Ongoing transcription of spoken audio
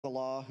The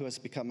law who has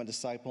become a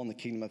disciple in the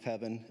kingdom of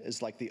heaven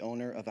is like the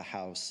owner of a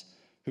house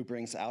who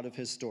brings out of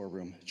his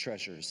storeroom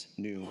treasures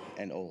new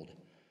and old.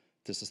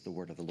 This is the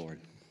word of the Lord.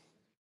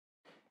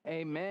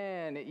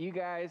 Amen. You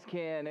guys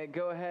can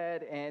go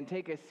ahead and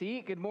take a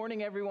seat. Good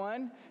morning,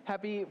 everyone.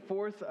 Happy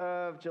 4th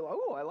of July.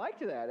 Oh, I liked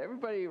that.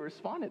 Everybody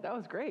responded. That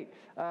was great.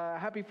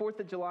 Happy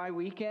 4th of July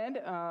weekend.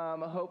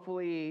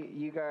 Hopefully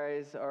you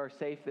guys are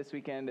safe this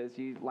weekend as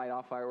you light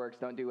off fireworks.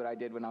 Don't do what I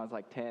did when I was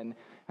like 10.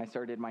 I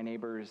started my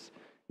neighbor's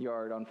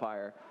yard on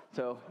fire.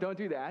 So don't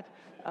do that.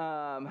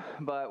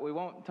 But we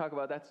won't talk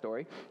about that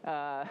story.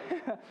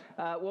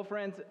 Well,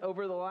 friends,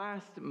 over the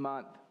last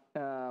month,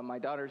 my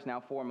daughter's now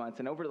 4 months,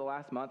 and over the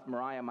last month,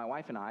 Mariah, my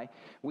wife, and I,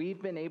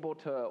 we've been able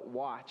to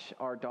watch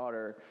our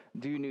daughter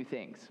do new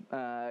things,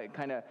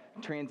 kind of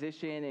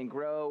transition and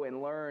grow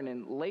and learn.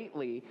 And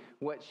lately,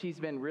 what she's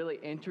been really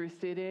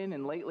interested in,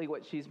 and lately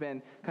what she's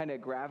been kind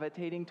of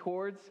gravitating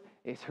towards,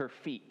 is her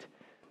feet.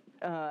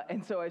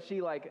 And so as she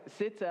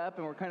sits up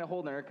and we're kind of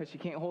holding her because she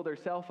can't hold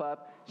herself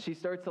up, she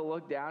starts to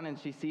look down and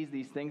she sees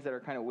these things that are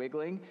kind of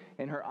wiggling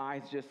and her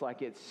eyes just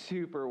get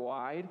super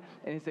wide,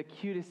 and it's the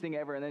cutest thing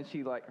ever. And then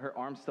she her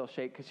arms still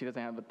shake because she doesn't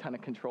have a ton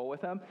of control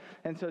with them.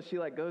 And so she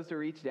goes to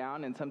reach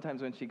down, and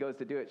sometimes when she goes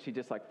to do it, she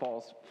just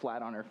falls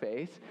flat on her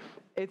face.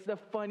 It's the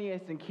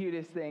funniest and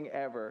cutest thing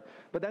ever.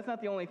 But that's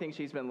not the only thing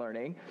she's been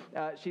learning.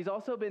 She's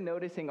also been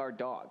noticing our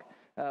dog.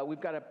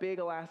 We've got a big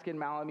Alaskan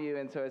Malamute,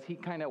 and so as he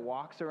kind of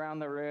walks around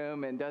the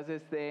room and does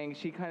his thing,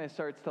 she kind of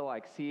starts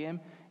to see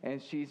him,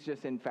 and she's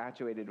just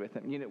infatuated with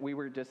him. We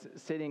were just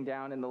sitting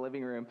down in the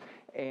living room,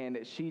 and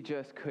she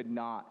just could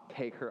not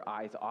take her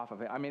eyes off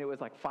of it. I mean, it was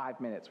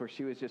 5 minutes where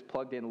she was just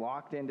plugged in,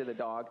 locked into the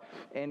dog,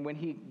 and when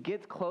he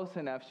gets close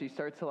enough, she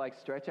starts to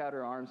stretch out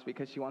her arms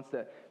because she wants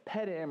to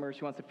pet him or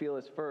she wants to feel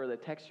his fur. The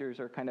textures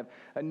are kind of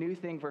a new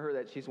thing for her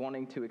that she's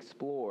wanting to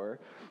explore.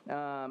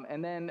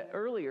 And then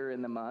earlier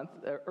in the month,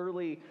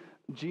 early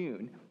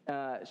June,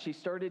 she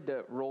started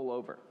to roll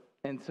over.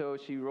 And so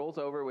she rolls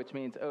over, which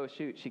means, oh,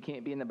 shoot, she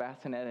can't be in the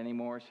bassinet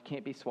anymore. She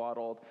can't be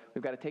swaddled.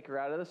 We've got to take her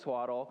out of the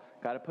swaddle,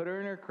 got to put her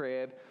in her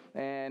crib,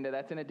 and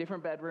that's in a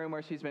different bedroom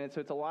where she's been in.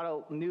 So it's a lot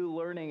of new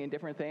learning and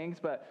different things,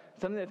 but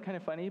something that's kind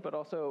of funny but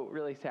also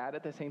really sad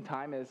at the same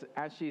time is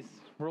as she's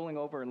rolling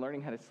over and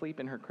learning how to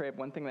sleep in her crib,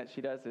 one thing that she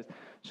does is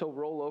she'll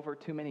roll over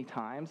too many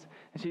times,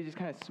 and she just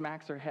kind of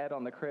smacks her head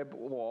on the crib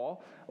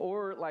wall,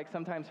 or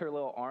sometimes her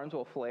little arms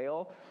will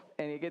flail,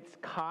 and it gets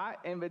caught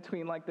in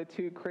between the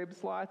two crib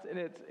slots, and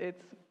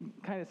it's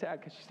kind of sad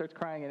because she starts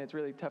crying, and it's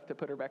really tough to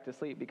put her back to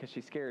sleep because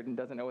she's scared and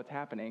doesn't know what's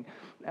happening.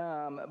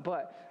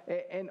 But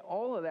in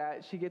all of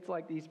that, she gets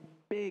these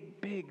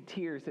big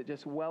tears that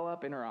just well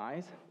up in her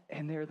eyes,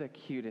 and they're the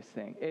cutest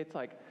thing. It's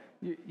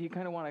you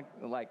kind of want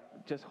to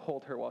just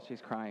hold her while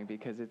she's crying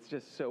because it's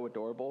just so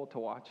adorable to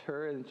watch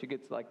her, and she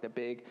gets the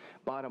big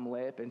bottom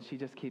lip, and she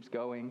just keeps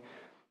going.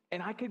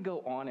 And I could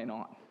go on and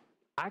on.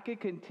 I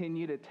could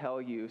continue to tell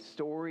you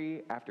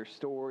story after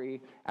story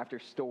after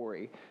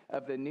story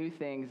of the new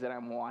things that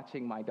I'm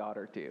watching my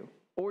daughter do,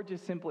 or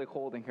just simply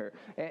holding her.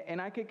 And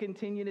I could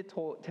continue to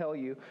tell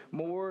you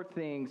more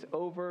things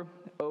over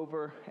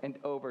and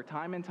over,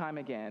 time and time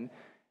again,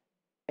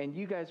 and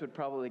you guys would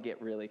probably get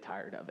really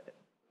tired of it.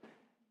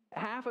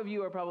 Half of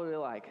you are probably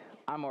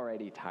I'm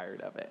already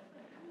tired of it.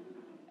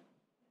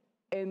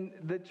 And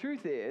the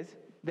truth is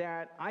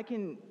that I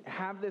can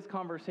have this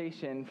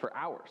conversation for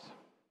hours.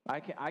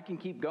 I can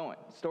keep going.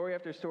 Story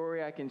after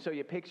story. I can show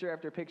you picture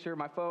after picture.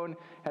 My phone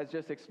has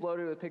just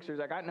exploded with pictures.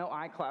 I got no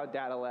iCloud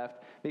data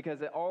left because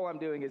all I'm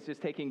doing is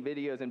just taking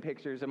videos and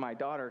pictures of my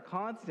daughter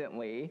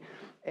constantly.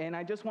 And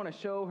I just want to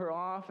show her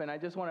off, and I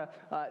just want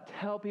to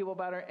tell people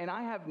about her. And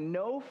I have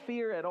no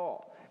fear at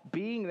all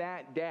being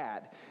that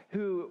dad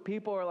who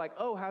people are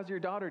oh, how's your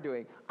daughter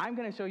doing? I'm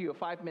going to show you a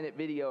 5-minute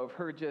video of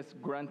her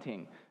just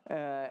grunting.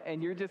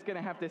 And you're just going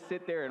to have to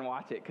sit there and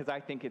watch it because I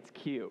think it's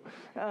cute.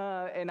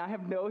 And I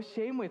have no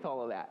shame with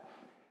all of that.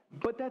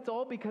 But that's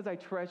all because I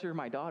treasure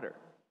my daughter.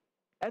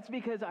 That's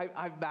because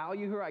I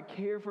value her, I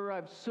care for her, I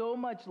have so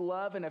much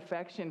love and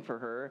affection for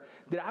her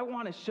that I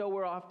want to show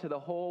her off to the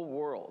whole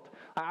world.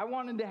 I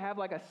wanted to have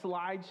a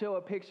slideshow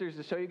of pictures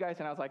to show you guys,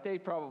 and I was they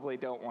probably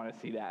don't want to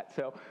see that,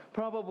 so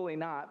probably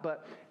not.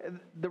 But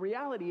the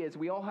reality is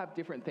we all have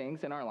different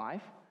things in our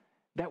life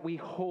that we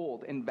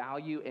hold and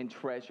value and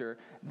treasure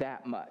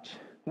that much.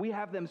 We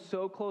have them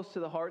so close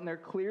to the heart, and they're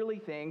clearly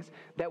things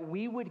that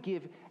we would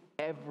give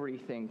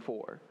everything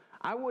for.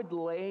 I would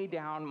lay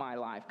down my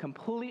life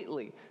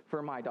completely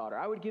for my daughter.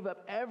 I would give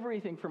up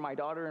everything for my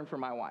daughter and for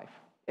my wife.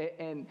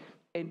 And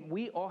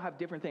we all have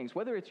different things,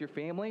 whether it's your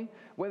family,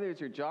 whether it's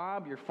your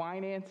job, your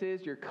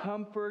finances, your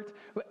comfort.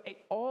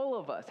 All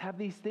of us have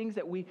these things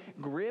that we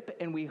grip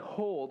and we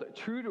hold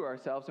true to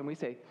ourselves, and we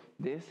say,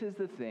 this is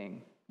the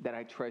thing that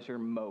I treasure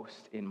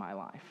most in my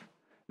life.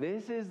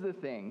 This is the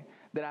thing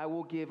that I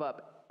will give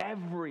up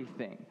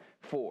everything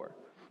for.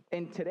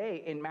 And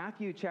today, in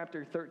Matthew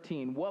chapter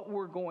 13, what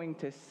we're going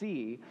to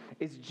see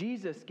is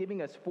Jesus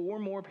giving us 4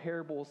 more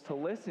parables to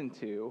listen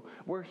to,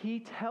 where he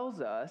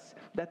tells us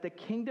that the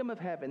kingdom of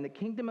heaven, the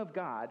kingdom of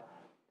God,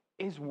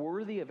 is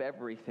worthy of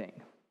everything.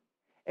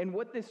 And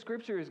what this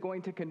scripture is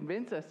going to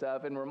convince us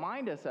of and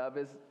remind us of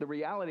is the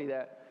reality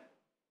that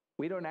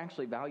we don't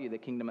actually value the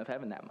kingdom of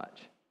heaven that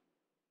much.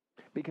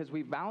 Because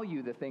we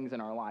value the things in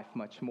our life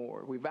much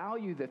more. We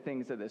value the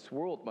things of this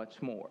world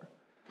much more.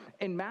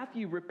 And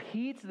Matthew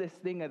repeats this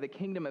thing of the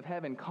kingdom of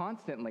heaven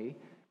constantly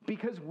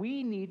because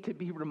we need to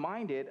be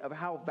reminded of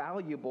how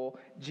valuable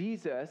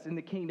Jesus in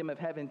the kingdom of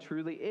heaven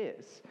truly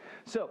is.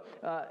 So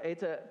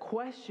it's a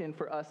question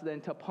for us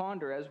then to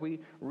ponder as we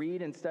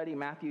read and study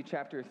Matthew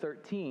chapter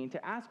 13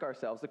 to ask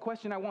ourselves. The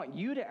question I want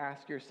you to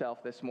ask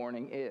yourself this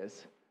morning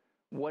is,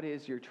 what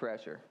is your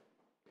treasure?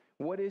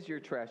 What is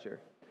your treasure?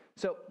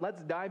 So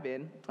let's dive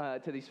in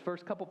to these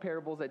first couple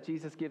parables that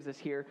Jesus gives us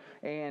here,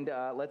 and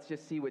let's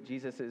just see what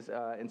Jesus is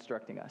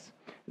instructing us.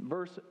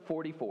 Verse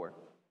 44.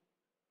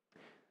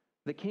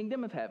 The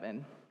kingdom of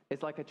heaven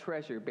is like a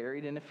treasure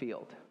buried in a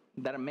field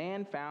that a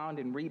man found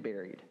and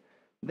reburied.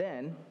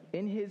 Then,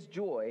 in his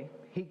joy,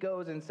 he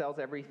goes and sells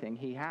everything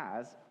he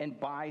has and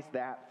buys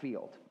that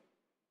field.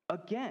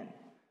 Again,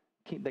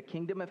 the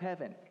kingdom of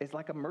heaven is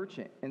like a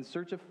merchant in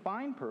search of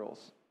fine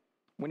pearls.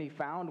 When he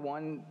found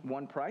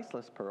one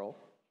priceless pearl,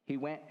 he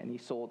went and he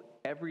sold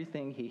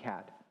everything he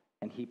had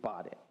and he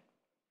bought it.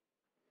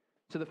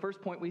 So the first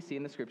point we see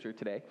in the scripture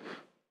today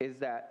is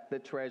that the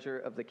treasure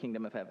of the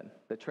kingdom of heaven,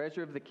 the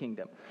treasure of the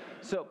kingdom.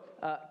 So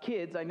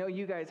kids, I know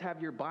you guys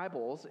have your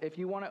Bibles. If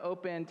you want to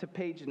open to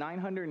page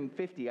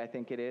 950, I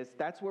think it is,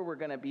 that's where we're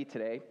going to be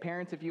today.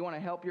 Parents, if you want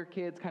to help your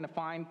kids kind of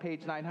find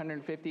page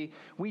 950,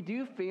 we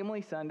do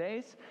family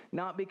Sundays,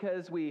 not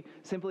because we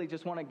simply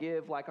just want to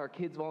give like our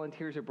kids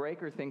volunteers a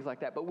break or things like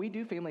that, but we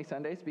do family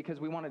Sundays because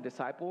we want to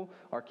disciple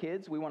our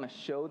kids. We want to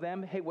show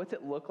them, hey, what's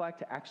it look like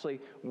to actually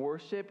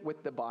worship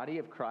with the body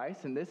of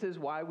Christ? And this is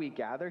why we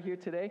gather here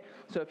today.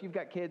 So if you've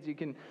got kids, you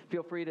can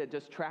feel free to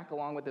just track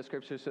along with the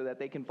scripture so that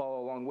they can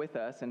follow along with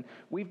us. And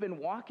we've been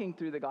walking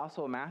through the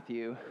Gospel of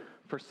Matthew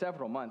for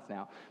several months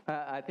now.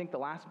 I think the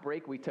last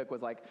break we took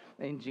was like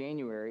in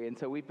January. And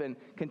so we've been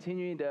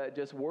continuing to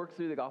just work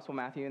through the Gospel of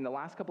Matthew. In the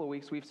last couple of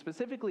weeks, we've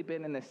specifically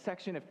been in this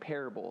section of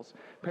parables.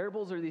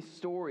 Parables are these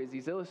stories,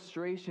 these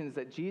illustrations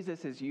that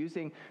Jesus is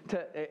using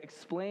to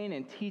explain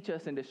and teach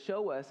us and to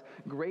show us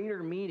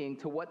greater meaning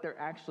to what they're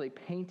actually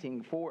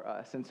painting for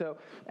us. And so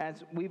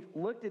as we've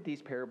looked at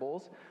these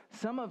parables,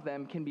 some of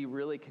them can be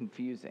really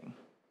confusing.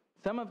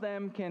 Some of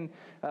them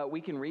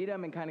we can read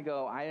them and kind of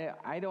go,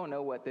 I don't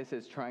know what this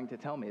is trying to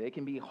tell me. They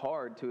can be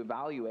hard to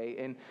evaluate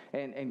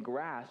and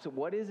grasp.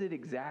 What is it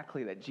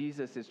exactly that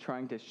Jesus is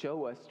trying to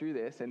show us through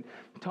this? And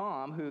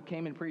Tom, who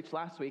came and preached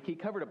last week, he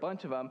covered a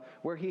bunch of them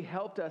where he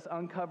helped us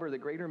uncover the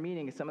greater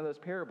meaning of some of those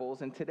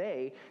parables. And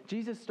today,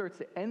 Jesus starts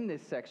to end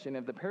this section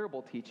of the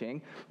parable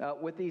teaching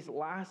with these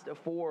last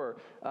four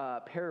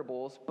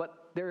parables, but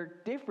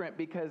they're different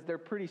because they're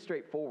pretty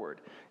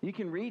straightforward. You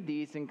can read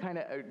these and kind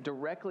of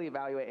directly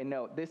evaluate and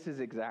know this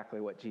is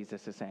exactly what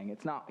Jesus is saying.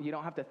 It's not, you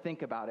don't have to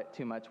think about it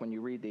too much when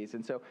you read these.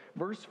 And so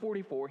verse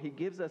 44, he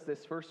gives us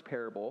this first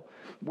parable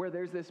where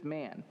there's this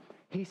man.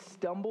 He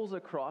stumbles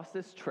across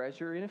this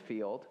treasure in a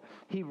field.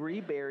 He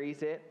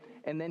reburies it,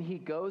 and then he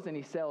goes and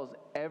he sells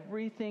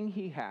everything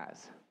he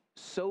has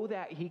so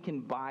that he can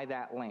buy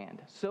that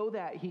land, so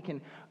that he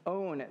can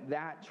own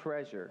that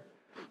treasure.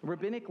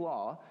 Rabbinic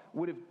law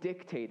would have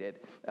dictated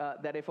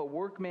that if a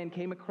workman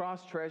came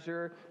across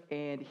treasure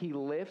and he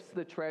lifts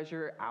the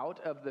treasure out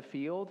of the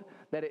field,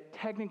 that it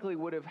technically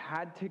would have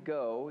had to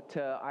go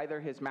to either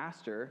his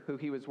master, who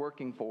he was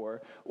working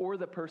for, or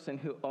the person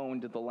who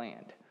owned the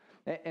land.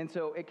 And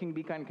so it can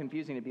be kind of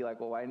confusing to be like,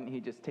 well, why didn't he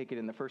just take it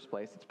in the first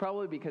place? It's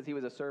probably because he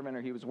was a servant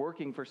or he was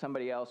working for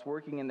somebody else,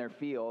 working in their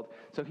field.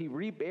 So he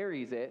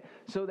reburies it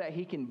so that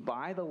he can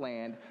buy the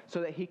land,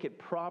 so that he could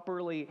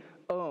properly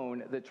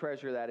own the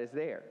treasure that is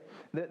there.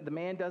 The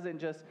man doesn't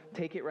just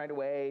take it right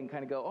away and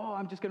kind of go, oh,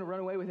 I'm just going to run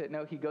away with it.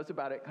 No, he goes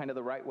about it kind of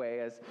the right way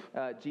as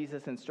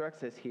Jesus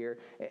instructs us here.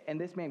 And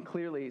this man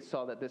clearly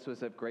saw that this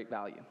was of great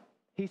value.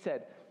 He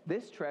said,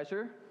 this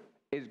treasure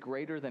is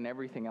greater than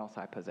everything else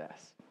I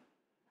possess.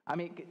 I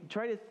mean,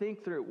 try to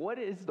think through, what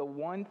is the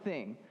one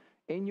thing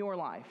in your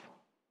life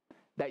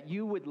that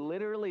you would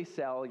literally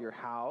sell your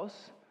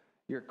house,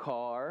 your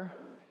car,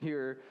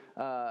 your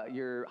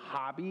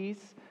hobbies,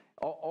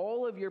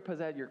 all of your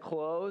possessions, your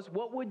clothes?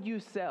 What would you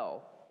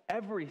sell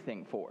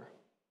everything for?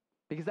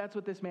 Because that's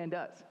what this man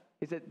does.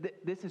 He said,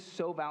 this is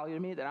so valuable to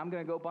me that I'm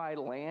going to go buy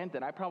land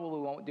that I probably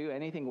won't do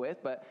anything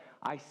with, but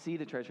I see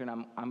the treasure and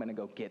I'm going to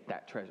go get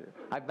that treasure.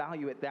 I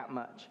value it that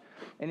much.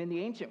 And in the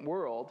ancient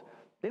world,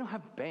 they don't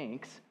have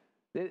banks.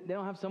 They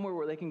don't have somewhere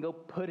where they can go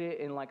put it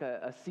in like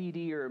a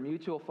CD or a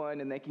mutual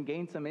fund and they can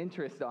gain some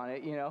interest on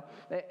it, you know.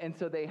 And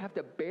so they have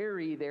to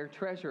bury their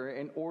treasure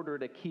in order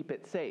to keep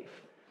it safe.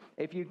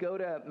 If you go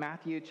to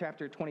Matthew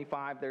chapter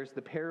 25, there's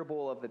the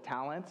parable of the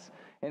talents.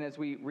 And as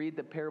we read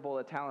the parable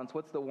of the talents,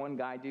 what's the one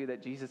guy do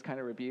that Jesus kind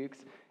of rebukes?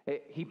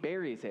 He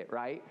buries it,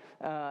 right?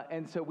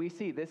 And so we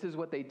see this is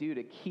what they do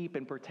to keep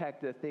and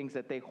protect the things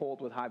that they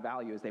hold with high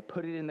value, is they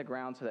put it in the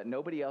ground so that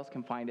nobody else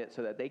can find it,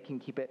 so that they can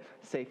keep it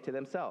safe to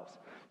themselves.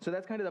 So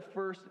that's kind of the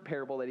first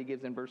parable that he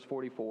gives in verse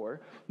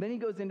 44. Then he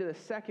goes into the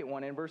second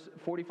one in verse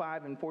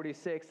 45 and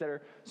 46 that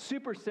are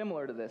super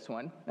similar to this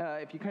one.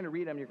 If you kind of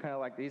read them, you're kind of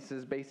like, this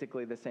is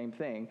basically the same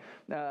thing.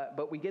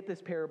 But we get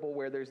this parable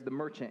where there's the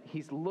merchant.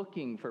 He's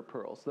looking for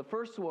pearls. The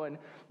first one,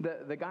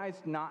 the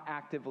guy's not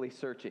actively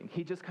searching.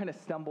 He just kind of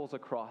stumbles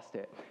across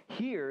it.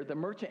 Here, the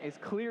merchant is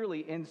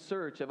clearly in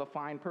search of a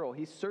fine pearl.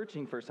 He's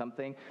searching for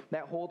something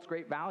that holds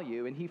great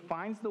value, and he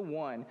finds the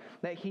one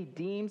that he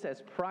deems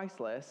as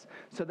priceless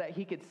so that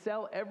he could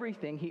sell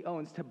everything he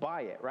owns to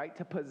buy it, right?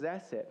 To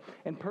possess it.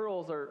 And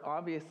pearls are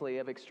obviously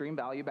of extreme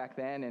value back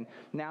then, and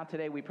now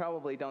today we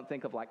probably don't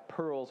think of like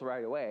pearls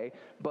right away,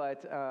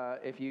 but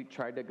if you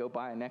tried to go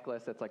buy a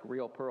necklace that's like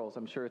real pearls,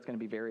 I'm sure it's going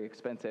to be very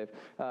expensive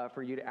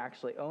for you to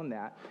actually own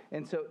that.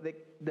 And so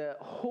the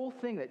whole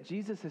thing that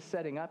Jesus is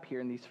setting up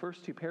here in these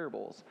first two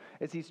parables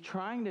is he's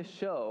trying to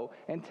show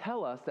and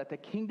tell us that the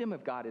kingdom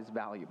of God is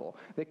valuable.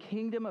 The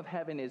kingdom of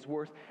heaven is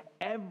worth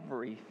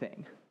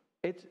everything.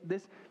 It's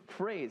this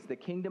phrase, the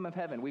kingdom of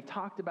heaven. We've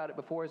talked about it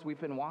before as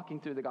we've been walking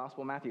through the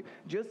Gospel of Matthew.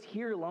 Just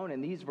here alone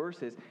in these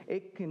verses,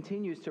 it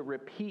continues to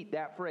repeat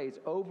that phrase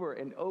over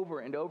and over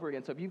and over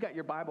again. So if you've got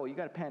your Bible, you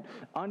got a pen,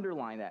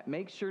 underline that.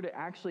 Make sure to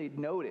actually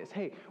notice,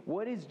 hey,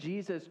 what is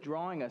Jesus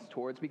drawing us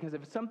towards? Because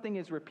if something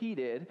is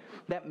repeated,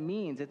 that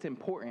means it's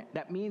important.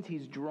 That means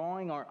he's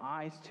drawing our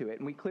eyes to it.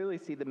 And we clearly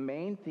see the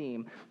main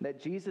theme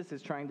that Jesus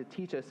is trying to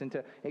teach us and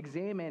to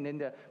examine and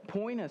to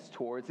point us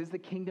towards is the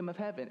kingdom of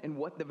heaven and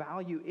what the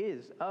value is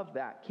of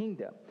that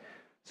kingdom.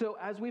 So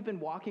as we've been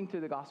walking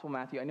through the Gospel of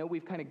Matthew, I know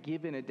we've kind of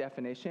given a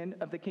definition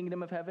of the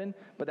kingdom of heaven,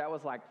 but that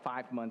was like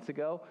 5 months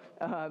ago.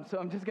 So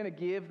I'm just going to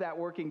give that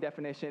working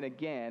definition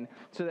again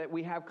so that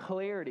we have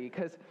clarity,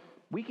 because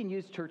we can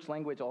use church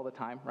language all the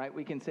time, right?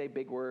 We can say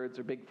big words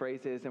or big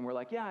phrases, and we're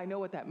like, yeah, I know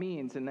what that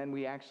means, and then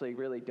we actually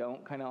really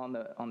don't. Kind of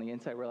on the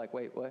inside, we're like,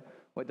 wait,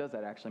 what does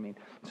that actually mean?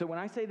 So when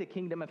I say the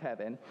kingdom of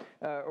heaven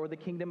or the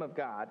kingdom of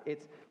God,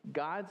 it's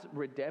God's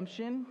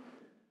redemption,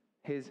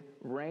 his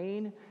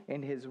reign,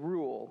 and his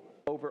rule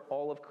over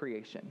all of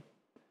creation.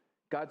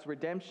 God's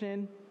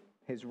redemption,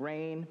 his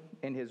reign,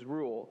 and his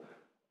rule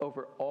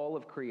over all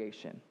of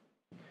creation.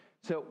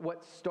 So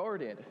what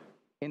started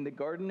in the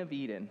Garden of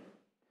Eden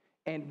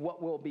and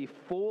what will be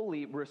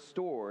fully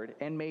restored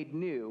and made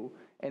new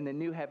in the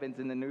new heavens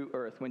and the new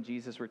earth when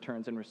Jesus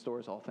returns and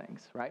restores all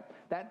things, right?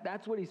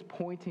 That's what he's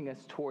pointing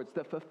us towards,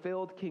 the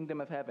fulfilled kingdom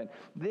of heaven.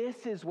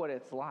 This is what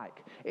it's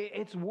like.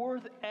 It's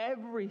worth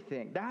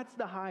everything. That's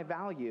the high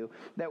value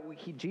that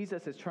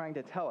Jesus is trying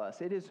to tell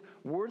us. It is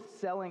worth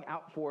selling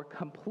out for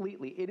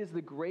completely. It is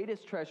the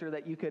greatest treasure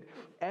that you could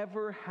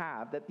ever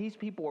have, that these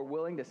people are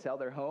willing to sell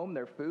their home,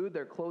 their food,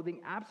 their clothing,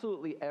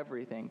 absolutely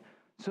everything,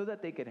 so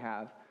that they could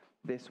have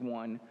this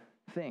one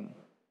thing.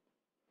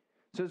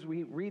 So as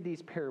we read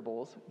these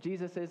parables,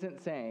 Jesus isn't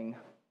saying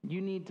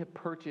you need to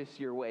purchase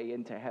your way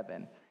into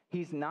heaven.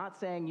 He's not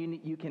saying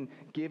you can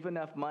give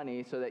enough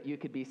money so that you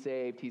could be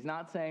saved. He's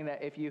not saying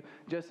that if you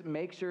just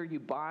make sure you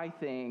buy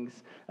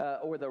things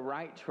or the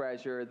right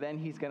treasure, then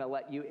he's going to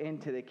let you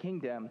into the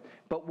kingdom.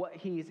 But what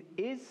he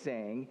is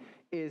saying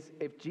is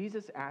if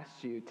Jesus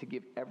asked you to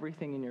give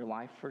everything in your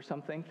life for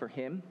something, for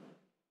him,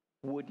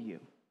 would you?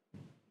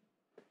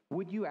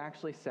 Would you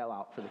actually sell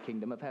out for the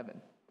kingdom of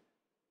heaven?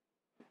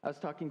 I was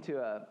talking to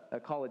a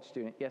college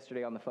student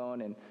yesterday on the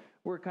phone, and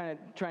we're kind of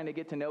trying to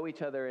get to know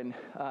each other, and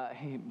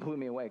he blew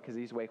me away because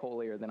he's way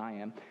holier than I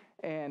am,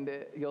 and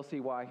you'll see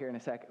why here in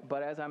a sec.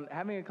 But as I'm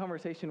having a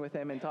conversation with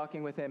him and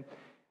talking with him,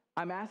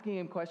 I'm asking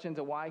him questions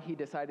of why he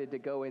decided to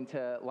go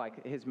into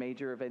like his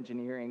major of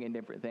engineering and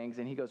different things,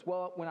 and he goes,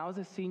 well, when I was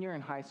a senior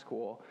in high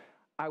school,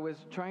 I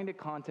was trying to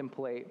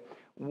contemplate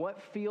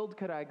what field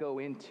could I go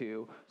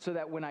into so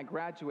that when I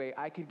graduate,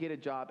 I could get a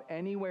job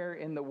anywhere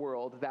in the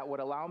world that would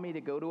allow me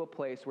to go to a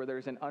place where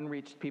there's an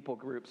unreached people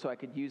group so I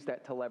could use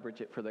that to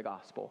leverage it for the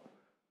gospel.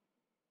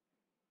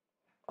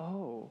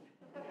 Oh,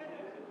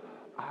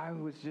 I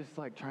was just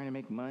like trying to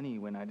make money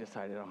when I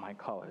decided on my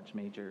college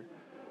major.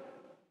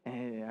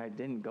 And I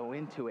didn't go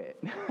into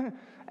it.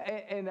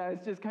 And I was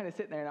just kind of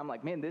sitting there and I'm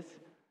like, man,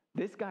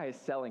 this guy is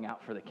selling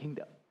out for the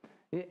kingdom.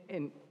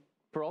 And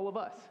for all of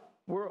us,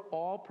 we're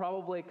all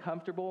probably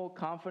comfortable,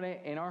 confident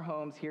in our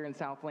homes here in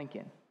South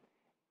Lincoln.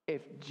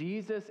 If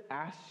Jesus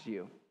asks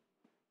you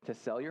to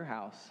sell your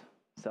house,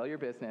 sell your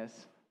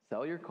business,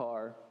 sell your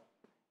car,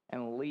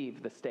 and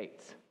leave the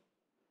States,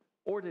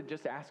 or to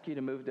just ask you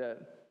to move to,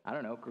 I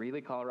don't know,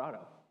 Greeley,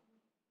 Colorado,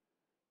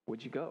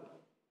 would you go?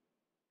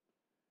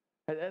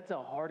 That's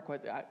a hard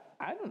question.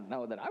 I don't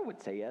know that I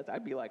would say yes.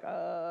 I'd be like,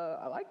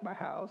 I like my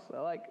house.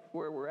 I like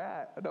where we're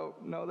at. I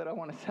don't know that I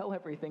want to sell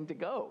everything to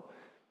go.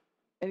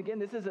 And again,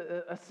 this is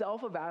a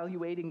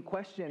self-evaluating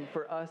question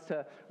for us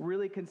to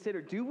really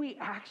consider. Do we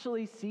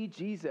actually see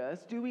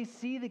Jesus? Do we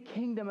see the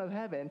kingdom of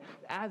heaven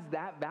as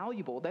that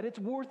valuable, that it's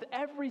worth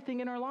everything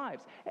in our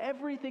lives,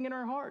 everything in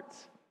our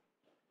hearts?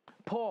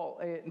 Paul,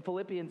 in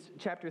Philippians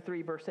chapter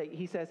 3, verse 8,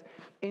 he says,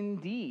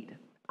 "Indeed,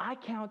 I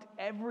count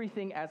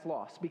everything as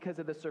loss because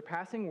of the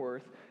surpassing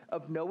worth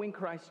of knowing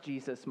Christ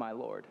Jesus my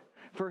Lord.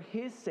 For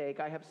his sake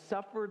I have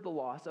suffered the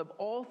loss of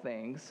all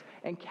things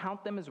and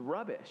count them as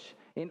rubbish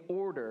in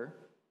order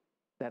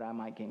that I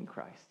might gain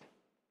Christ."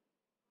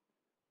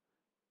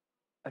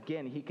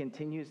 Again, he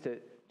continues to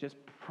just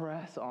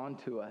press on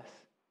to us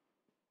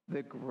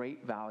the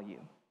great value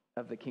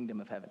of the kingdom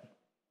of heaven.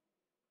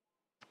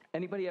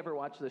 Anybody ever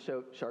watch the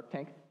show Shark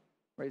Tank?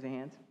 Raise your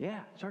hands.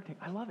 Yeah, Shark Tank.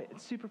 I love it.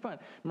 It's super fun.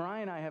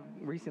 Mariah and I have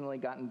recently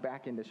gotten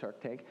back into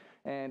Shark Tank,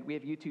 and we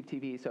have YouTube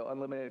TV, so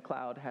unlimited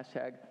cloud,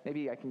 hashtag.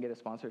 Maybe I can get a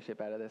sponsorship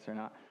out of this or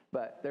not,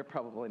 but they're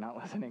probably not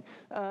listening.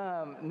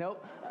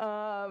 Nope.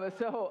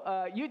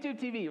 YouTube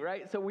TV,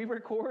 right? So we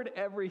record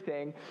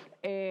everything,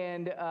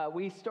 and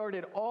we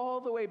started all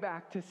the way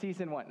back to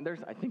season 1.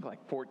 There's, I think,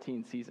 like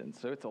 14 seasons,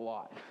 so it's a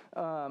lot.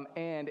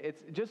 And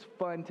it's just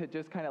fun to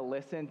just kind of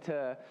listen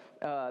to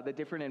the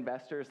different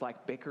investors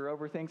like bicker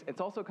over things. It's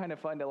also kind of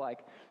fun to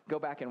like go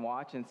back and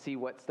watch and see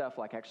what stuff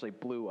like actually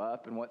blew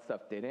up and what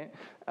stuff didn't.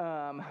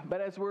 But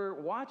as we're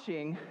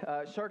watching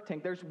Shark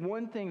Tank, there's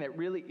one thing that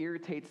really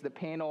irritates the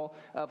panel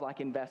of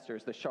like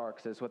investors, the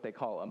sharks is what they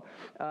call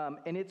them.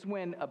 And it's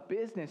when a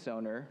business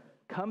owner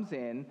comes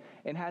in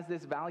and has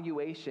this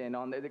valuation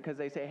on there because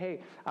they say,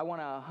 "Hey, I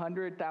want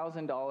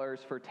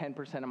 $100,000 for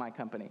 10% of my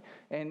company."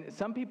 And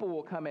some people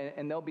will come in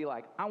and they'll be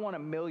like, "I want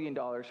 $1 million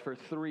for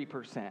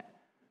 3%.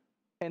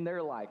 And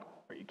they're like,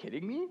 "Are you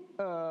kidding me?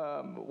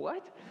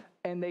 What?"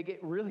 And they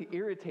get really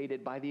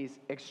irritated by these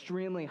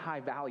extremely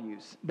high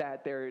values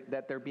that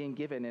they're being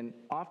given. And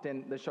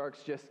often the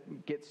sharks just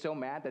get so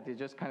mad that they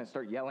just kind of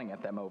start yelling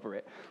at them over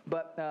it.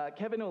 But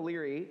Kevin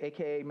O'Leary,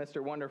 a.k.a.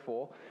 Mr.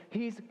 Wonderful,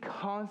 he's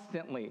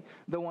constantly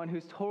the one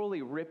who's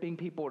totally ripping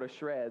people to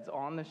shreds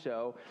on the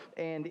show.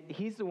 And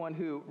he's the one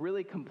who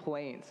really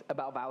complains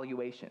about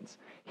valuations.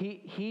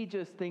 He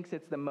just thinks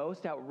it's the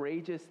most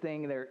outrageous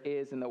thing there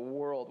is in the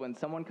world when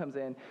someone comes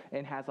in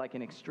and has like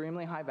an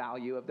extremely high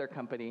value of their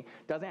company,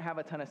 doesn't have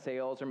a ton of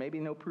sales or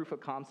maybe no proof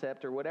of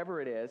concept or whatever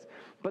it is.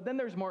 But then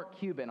there's Mark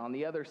Cuban on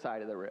the other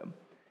side of the room.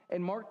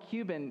 And Mark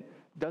Cuban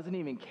doesn't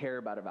even care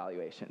about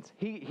evaluations.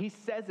 He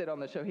says it on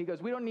the show. He goes,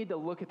 "We don't need to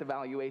look at the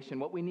valuation.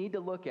 What we need to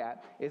look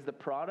at is the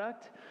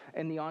product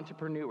and the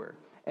entrepreneur.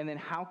 And then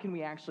how can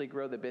we actually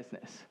grow the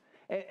business?"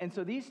 And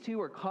so these two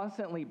are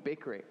constantly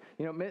bickering.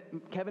 You know,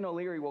 Kevin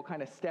O'Leary will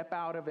kind of step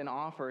out of an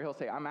offer. He'll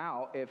say, "I'm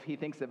out," if he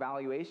thinks the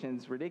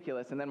valuation's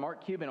ridiculous. And then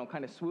Mark Cuban will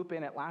kind of swoop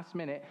in at last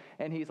minute,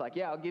 and he's like,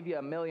 "Yeah, I'll give you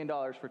 $1 million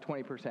for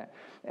 20%.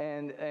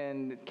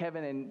 And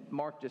Kevin and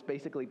Mark just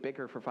basically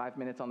bicker for 5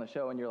 minutes on the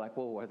show, and you're like,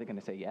 "Well, are they going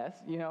to say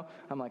yes?" You know,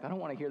 I'm like, I don't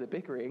want to hear the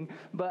bickering.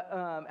 But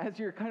as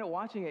you're kind of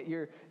watching it,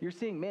 you're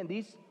seeing, man,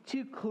 these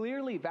two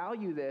clearly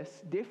value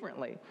this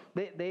differently.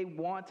 They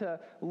want to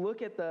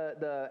look at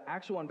the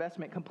actual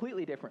investment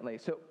completely differently.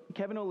 So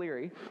Kevin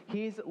O'Leary,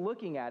 he's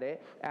looking at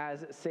it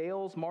as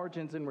sales,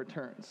 margins, and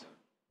returns.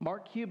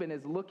 Mark Cuban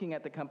is looking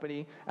at the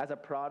company as a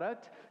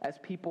product, as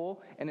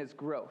people, and as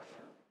growth.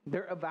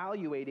 They're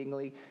evaluating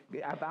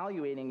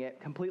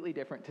it completely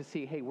different to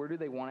see, hey, where do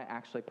they want to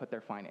actually put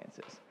their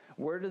finances?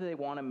 Where do they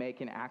want to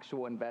make an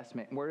actual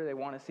investment? Where do they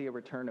want to see a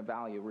return of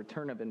value,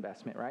 return of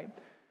investment, right?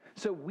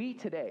 So we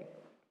today,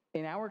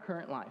 in our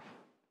current life,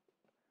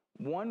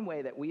 one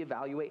way that we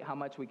evaluate how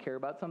much we care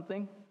about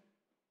something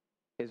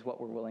is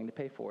what we're willing to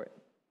pay for it.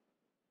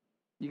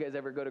 You guys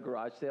ever go to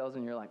garage sales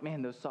and you're like,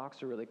 "Man, those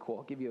socks are really cool.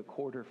 I'll give you a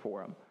quarter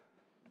for them."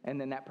 And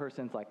then that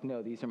person's like,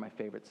 "No, these are my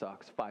favorite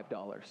socks,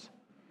 $5.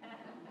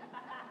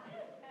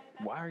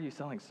 Why are you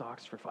selling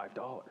socks for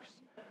 $5?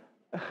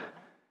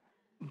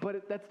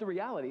 But that's the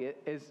reality,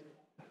 is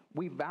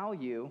we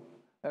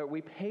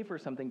pay for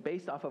something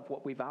based off of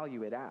what we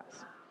value it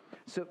as.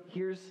 So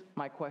here's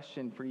my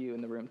question for you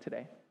in the room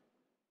today.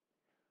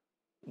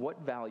 What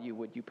value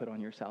would you put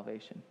on your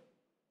salvation?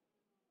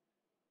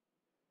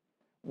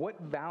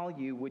 What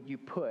value would you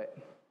put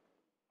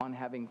on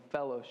having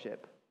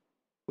fellowship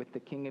with the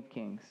King of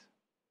Kings,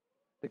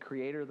 the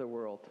creator of the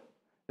world,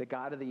 the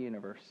God of the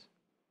universe?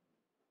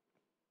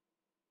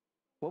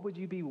 What would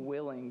you be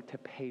willing to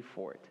pay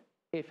for it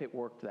if it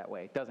worked that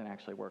way? It doesn't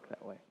actually work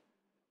that way.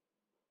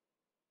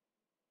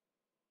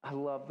 I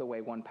love the way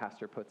one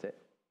pastor puts it.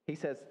 He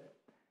says,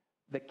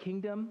 "The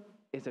kingdom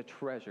is a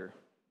treasure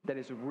that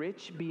is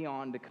rich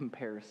beyond a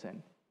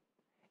comparison.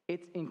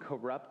 It's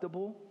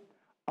incorruptible,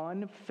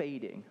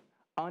 unfading,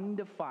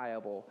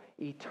 undefilable,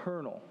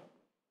 eternal.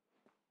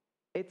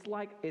 It's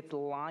like it's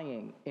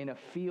lying in a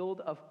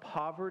field of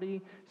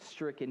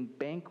poverty-stricken,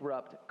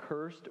 bankrupt,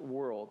 cursed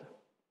world,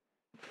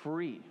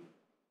 free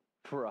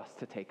for us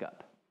to take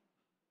up."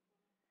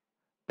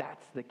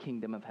 That's the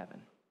kingdom of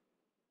heaven.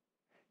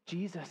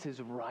 Jesus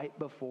is right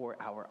before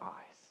our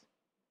eyes,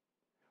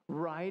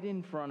 right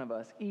in front of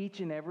us each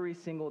and every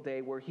single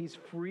day, where he's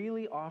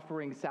freely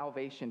offering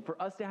salvation for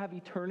us to have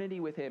eternity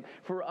with him,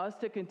 for us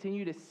to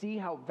continue to see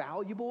how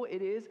valuable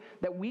it is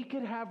that we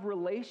could have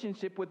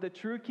relationship with the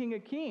true King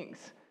of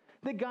Kings.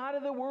 The God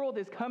of the world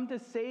has come to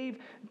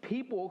save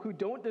people who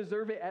don't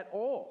deserve it at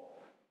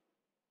all.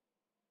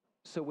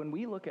 So when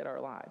we look at our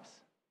lives,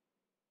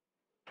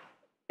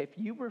 if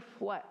you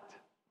reflect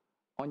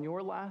on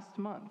your last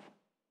month,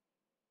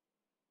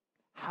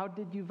 how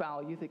did you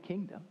value the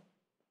kingdom?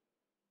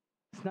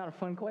 It's not a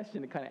fun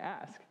question to kind of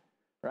ask,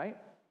 right?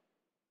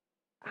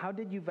 How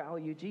did you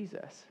value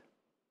Jesus?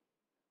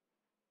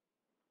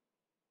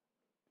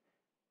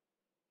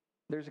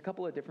 There's a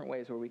couple of different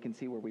ways where we can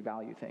see where we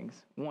value things.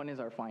 One is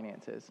our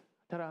finances.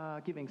 Ta-da,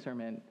 giving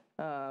sermon.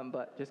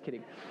 But just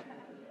kidding.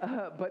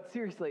 But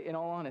seriously, in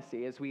all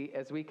honesty, as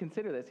we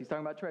consider this, he's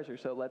talking about treasure.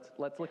 So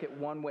let's look at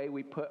one way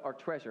we put our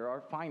treasure,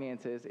 our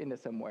finances, into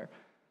somewhere.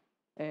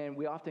 And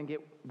we often get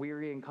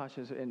weary and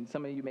cautious, and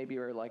some of you maybe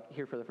are like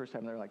here for the first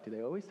time, they're like, do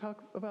they always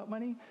talk about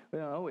money? We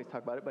don't always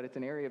talk about it, but it's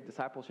an area of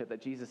discipleship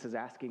that Jesus is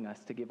asking us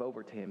to give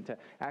over to him, to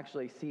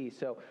actually see.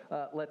 So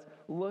let's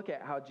look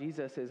at how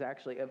Jesus is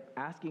actually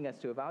asking us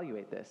to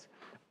evaluate this.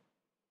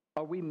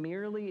 Are we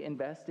merely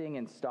investing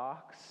in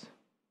stocks,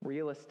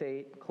 real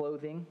estate,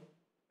 clothing,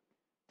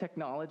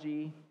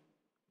 technology,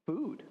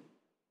 food,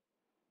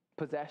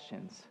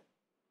 possessions?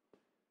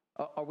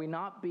 Are we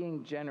not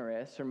being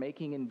generous or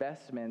making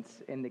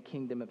investments in the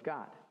kingdom of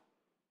God?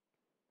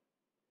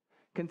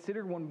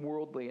 Consider one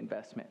worldly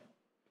investment.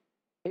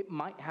 It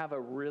might have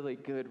a really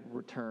good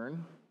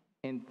return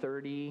in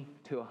 30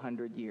 to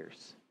 100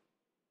 years.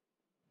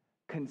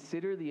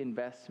 Consider the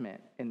investment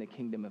in the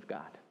kingdom of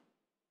God.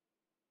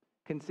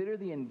 Consider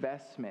the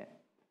investment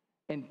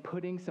in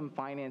putting some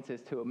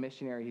finances to a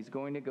missionary. He's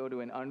going to go to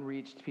an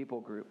unreached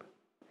people group.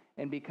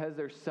 And because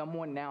there's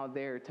someone now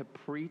there to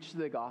preach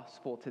the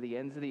gospel to the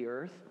ends of the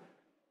earth,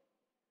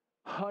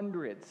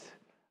 hundreds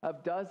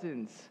of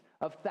dozens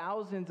of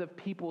thousands of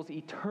people's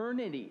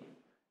eternity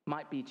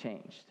might be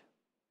changed.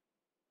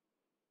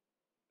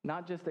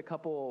 Not just a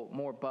couple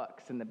more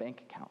bucks in the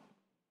bank account.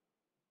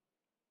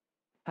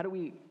 How do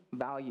we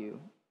value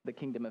the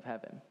kingdom of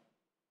heaven?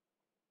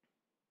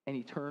 An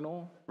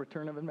eternal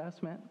return of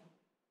investment?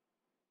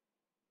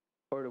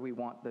 Or do we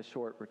want the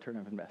short return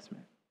of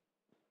investment?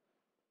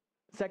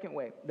 Second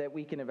way that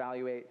we can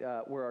evaluate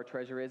where our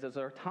treasure is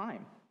our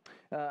time.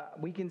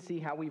 We can see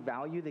how we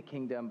value the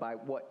kingdom by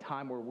what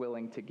time we're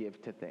willing to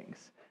give to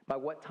things, by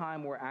what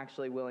time we're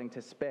actually willing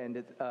to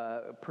spend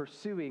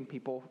pursuing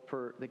people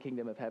for the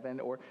kingdom of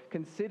heaven, or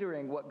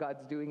considering what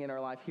God's doing in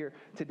our life here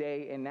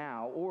today and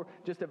now, or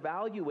just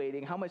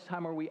evaluating how much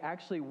time are we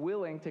actually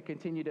willing to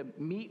continue to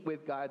meet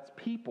with God's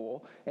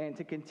people and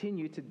to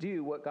continue to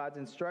do what God's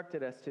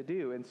instructed us to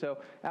do. And so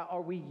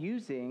are we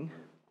using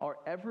our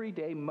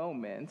everyday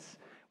moments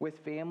with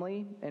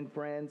family and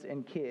friends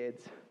and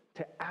kids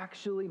to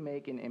actually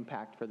make an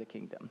impact for the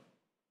kingdom?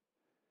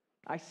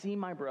 I see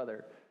my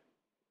brother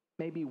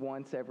maybe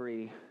once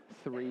every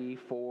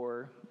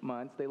 3-4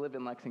 months. They live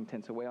in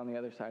Lexington, so way on the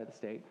other side of the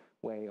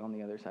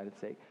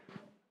state.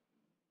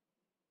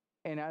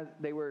 And as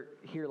they were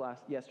here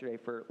yesterday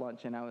for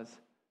lunch, and I was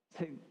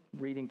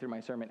reading through my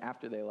sermon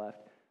after they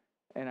left,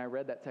 and I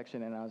read that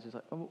section, and I was just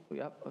like, oh,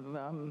 yep,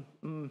 don't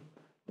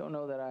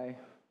know that I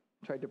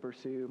tried to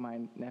pursue my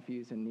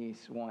nephews and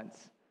niece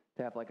once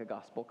to have like a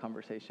gospel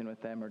conversation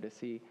with them or to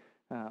see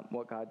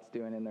what God's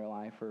doing in their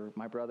life. Or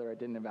my brother, I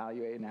didn't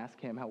evaluate and ask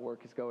him how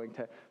work is going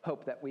to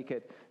hope that we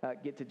could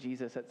get to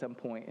Jesus at some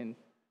point.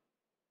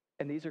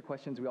 And these are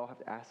questions we all have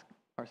to ask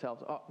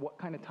ourselves. What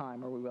kind of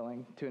time are we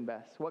willing to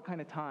invest? What kind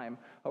of time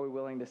are we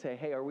willing to say,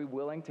 hey, are we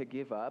willing to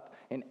give up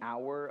an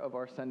hour of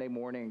our Sunday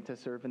morning to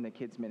serve in the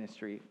kids'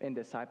 ministry and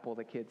disciple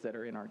the kids that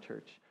are in our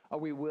church? Are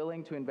we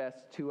willing to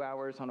invest 2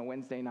 hours on a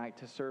Wednesday night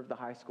to serve the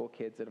high school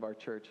kids of our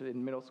church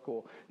in middle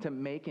school to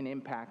make an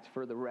impact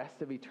for the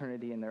rest of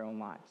eternity in their own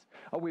lives?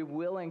 Are we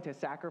willing to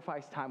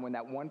sacrifice time when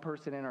that one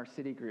person in our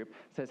city group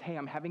says, hey,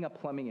 I'm having a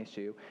plumbing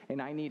issue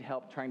and I need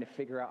help trying to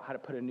figure out how to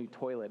put a new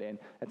toilet in?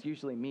 That's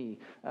usually me.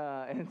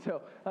 And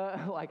so,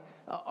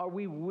 are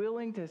we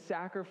willing to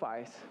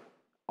sacrifice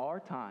our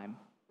time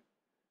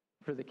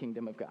for the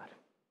kingdom of God?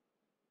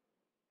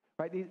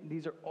 Right?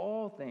 These are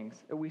all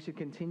things that we should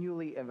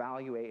continually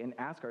evaluate and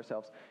ask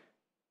ourselves,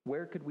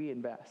 where could we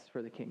invest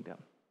for the kingdom?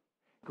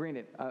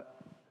 Granted,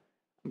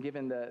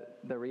 given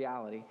the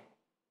reality,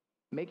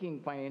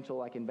 making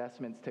financial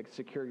investments to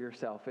secure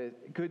yourself,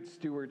 good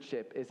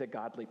stewardship is a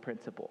godly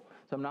principle.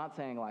 So I'm not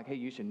saying hey,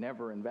 you should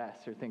never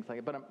invest or things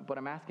like that, but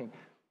I'm asking,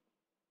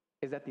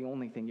 is that the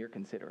only thing you're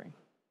considering?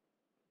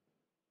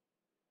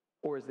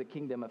 Or is the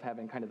kingdom of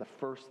heaven kind of the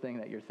first thing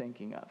that you're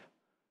thinking of?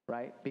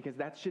 Right? Because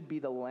that should be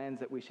the lens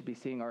that we should be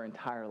seeing our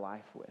entire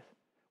life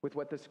with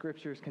what the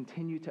scriptures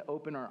continue to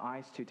open our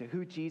eyes to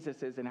who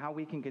Jesus is and how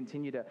we can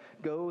continue to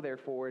go,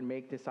 therefore, and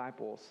make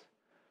disciples.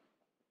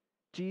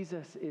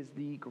 Jesus is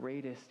the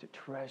greatest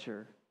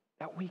treasure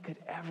that we could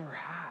ever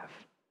have.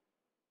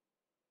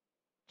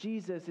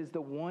 Jesus is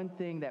the one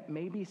thing that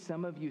maybe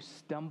some of you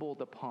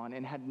stumbled upon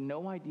and had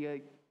no idea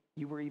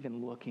you were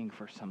even looking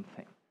for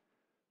something.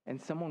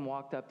 And someone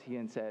walked up to you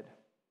and said,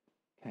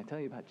 can I tell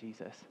you about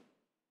Jesus?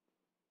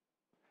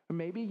 Or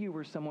maybe you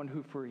were someone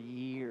who for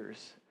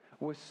years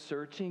was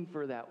searching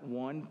for that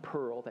one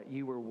pearl that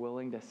you were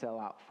willing to sell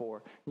out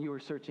for. You were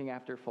searching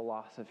after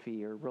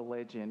philosophy or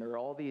religion or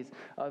all these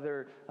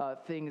other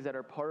things that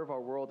are part of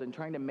our world and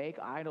trying to make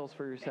idols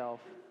for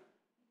yourself.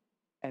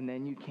 And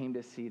then you came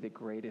to see the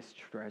greatest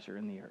treasure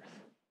in the earth,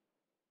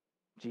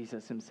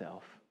 Jesus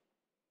himself.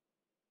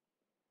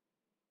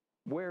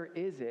 Where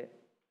is it,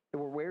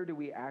 or where do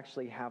we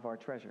actually have our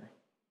treasure?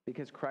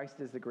 Because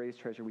Christ is the greatest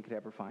treasure we could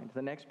ever find.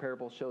 The next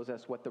parable shows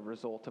us what the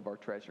result of our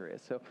treasure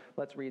is. So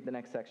let's read the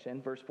next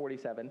section, verse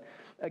 47.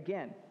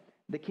 Again,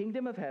 the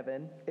kingdom of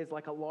heaven is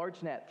like a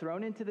large net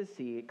thrown into the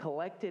sea. It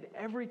collected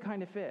every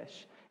kind of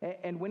fish.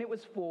 And when it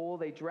was full,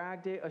 they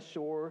dragged it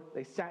ashore,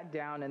 they sat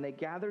down, and they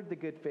gathered the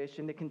good fish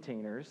into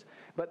containers,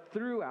 but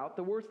threw out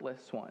the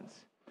worthless ones.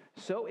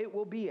 So it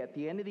will be at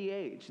the end of the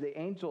age. The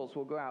angels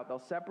will go out. They'll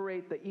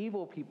separate the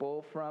evil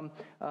people from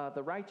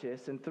the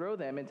righteous and throw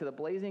them into the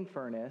blazing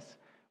furnace,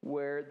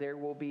 where there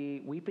will be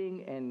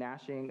weeping and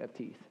gnashing of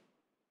teeth.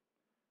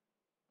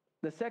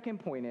 The second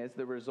point is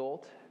the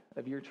result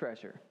of your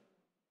treasure.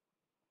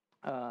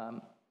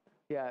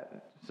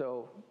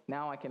 So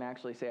now I can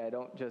actually say I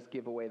don't just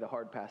give away the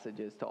hard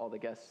passages to all the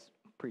guest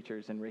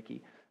preachers and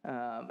Ricky.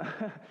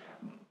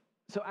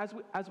 So as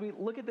we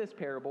look at this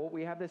parable,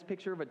 we have this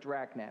picture of a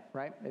dragnet,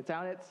 right? It's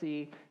out at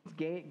sea.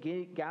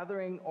 It's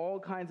gathering all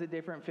kinds of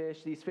different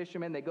fish. These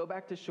fishermen, they go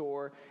back to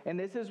shore, and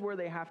this is where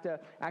they have to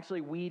actually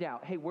weed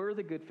out, hey, where are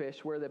the good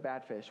fish? Where are the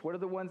bad fish? What are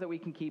the ones that we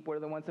can keep? What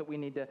are the ones that we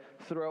need to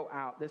throw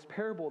out? This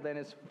parable then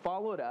is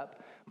followed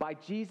up by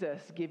Jesus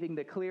giving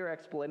the clear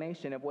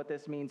explanation of what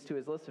this means to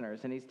his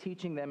listeners, and he's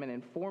teaching them and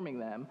informing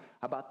them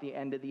about the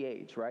end of the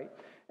age, right?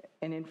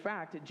 And in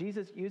fact,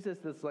 Jesus uses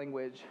this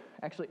language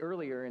actually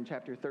earlier in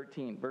chapter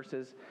 13,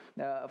 verses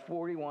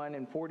 41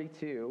 and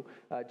 42.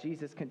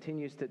 Jesus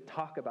continues to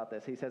talk about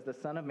this. He says, the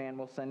Son of Man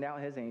will send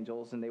out his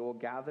angels, and they will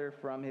gather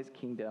from his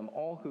kingdom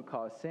all who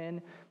cause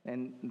sin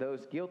and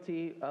those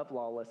guilty of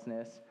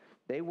lawlessness.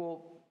 They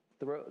will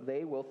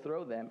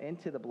throw them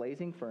into the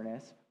blazing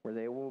furnace, where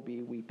they will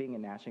be weeping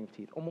and gnashing of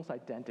teeth. Almost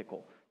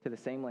identical to the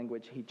same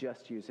language he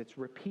just used. It's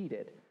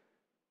repeated.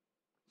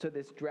 So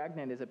this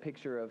dragnet is a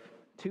picture of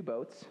two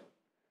boats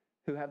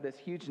who have this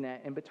huge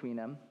net in between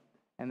them,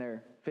 and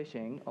they're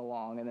fishing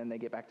along, and then they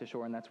get back to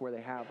shore, and that's where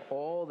they have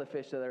all the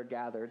fish that are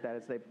gathered, that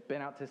is, they've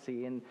been out to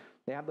sea, and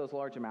they have those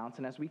large amounts.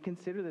 And as we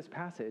consider this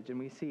passage, and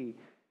we see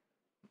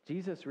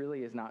Jesus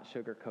really is not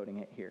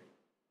sugarcoating it here.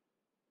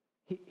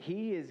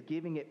 He is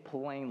giving it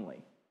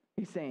plainly.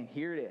 He's saying,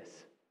 here it is.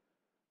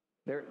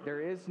 There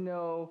is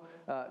no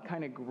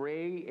kind of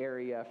gray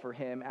area for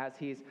him as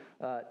he's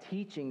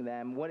teaching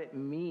them what it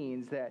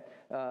means that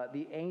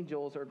the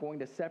angels are going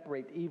to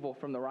separate the evil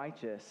from the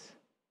righteous.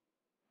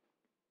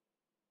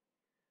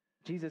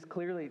 Jesus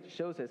clearly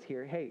shows us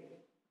here, hey,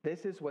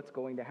 this is what's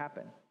going to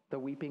happen. The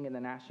weeping and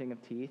the gnashing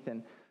of teeth.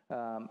 And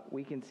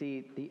we can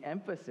see the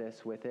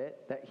emphasis with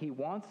it, that he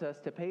wants us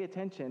to pay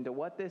attention to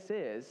what this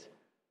is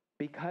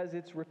because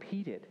it's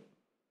repeated.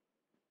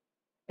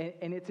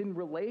 And it's in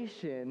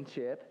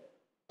relationship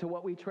to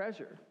what we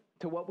treasure,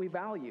 to what we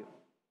value.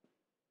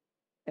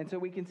 And so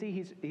we can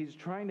see he's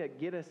trying to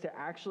get us to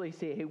actually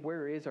say, hey,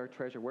 where is our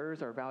treasure? Where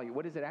is our value?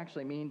 What does it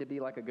actually mean to be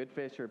like a good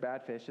fish or a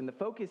bad fish? And the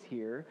focus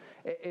here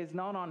is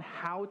not on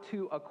how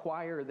to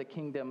acquire the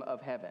kingdom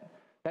of heaven.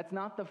 That's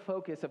not the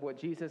focus of what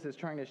Jesus is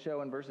trying to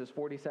show in verses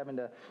 47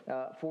 to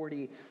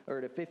 40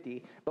 or to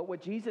 50. But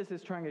what Jesus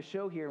is trying to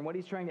show here, and what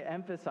he's trying to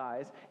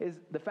emphasize, is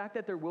the fact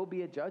that there will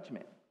be a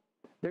judgment.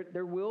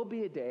 There will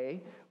be a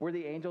day where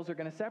the angels are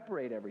going to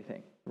separate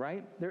everything,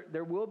 right?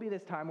 There will be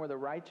this time where the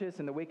righteous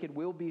and the wicked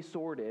will be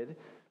sorted.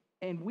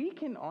 And we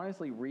can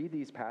honestly read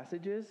these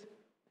passages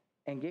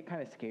and get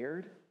kind of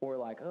scared, or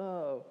like,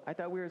 oh, I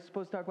thought we were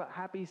supposed to talk about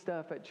happy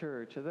stuff at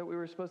church. I thought we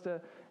were supposed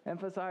to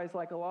emphasize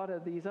like a lot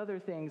of these other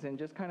things and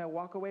just kind of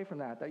walk away from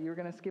that you were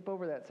going to skip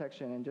over that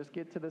section and just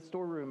get to the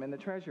storeroom and the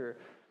treasure.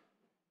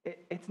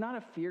 It's not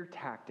a fear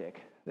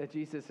tactic that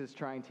Jesus is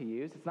trying to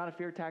use. It's not a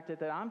fear tactic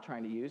that I'm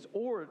trying to use,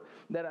 or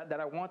that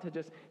I want to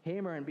just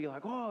hammer and be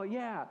like, oh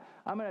yeah,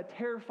 I'm going to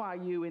terrify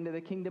you into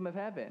the kingdom of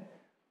heaven.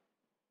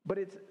 But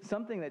it's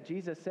something that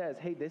Jesus says,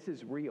 hey, this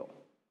is real.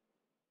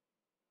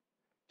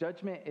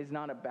 Judgment is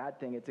not a bad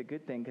thing. It's a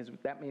good thing, because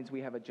that means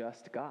we have a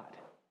just God.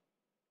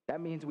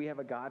 That means we have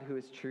a God who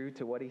is true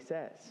to what he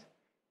says.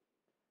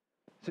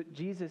 So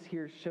Jesus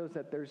here shows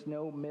that there's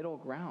no middle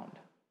ground.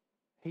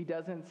 He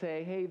doesn't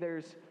say, hey,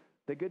 there's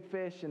the good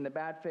fish and the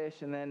bad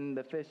fish, and then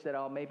the fish that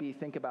I'll maybe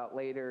think about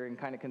later and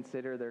kind of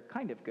consider they're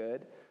kind of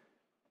good.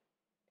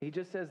 He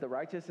just says the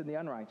righteous and the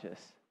unrighteous.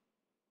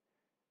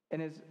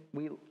 And as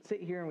we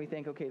sit here and we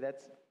think, okay,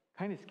 that's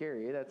kind of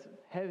scary, that's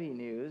heavy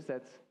news,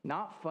 that's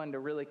not fun to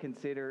really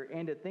consider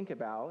and to think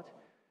about,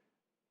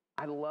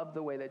 I love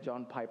the way that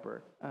John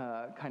Piper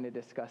kind of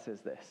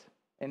discusses this,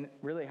 and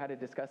really how to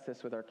discuss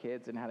this with our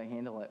kids and how to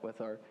handle it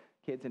with our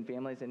kids and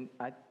families. And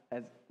I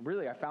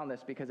found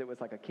this because it was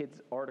like a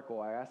kids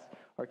article. I asked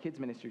our kids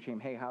ministry team,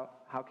 hey,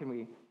 how can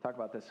we talk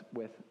about this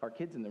with our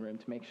kids in the room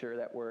to make sure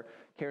that we're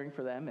caring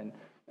for them? And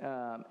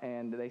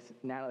And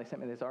Natalie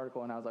sent me this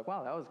article, and I was like,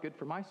 wow, that was good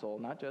for my soul,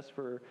 not just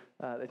for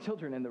the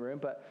children in the room.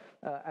 But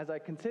as I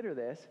consider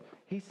this,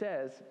 he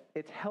says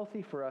it's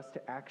healthy for us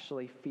to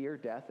actually fear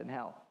death and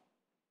hell.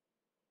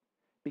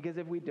 Because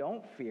if we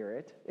don't fear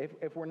it,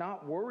 if we're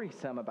not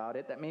worrisome about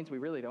it, that means we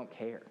really don't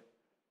care.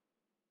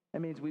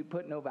 That means we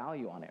put no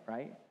value on it,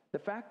 right? The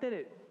fact that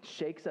it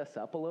shakes us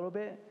up a little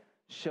bit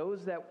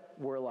shows that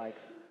we're like,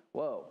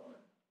 whoa,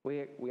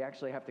 we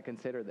actually have to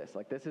consider this.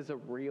 Like, this is a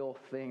real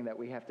thing that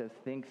we have to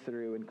think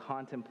through and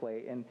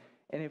contemplate. And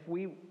if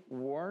we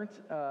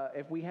weren't,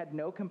 if we had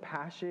no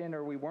compassion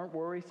or we weren't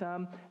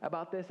worrisome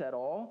about this at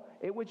all,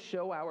 it would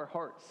show our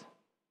hearts.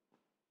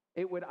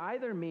 It would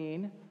either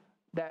mean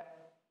that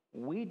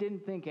we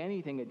didn't think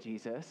anything of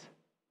Jesus,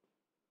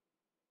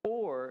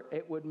 or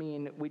it would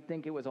mean we'd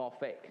think it was all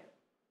fake.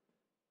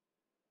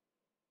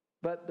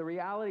 But the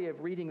reality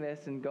of reading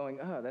this and going,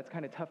 oh, that's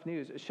kind of tough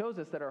news, it shows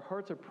us that our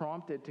hearts are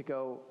prompted to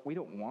go, we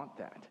don't want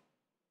that.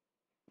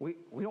 We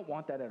don't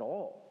want that at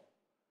all.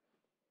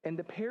 And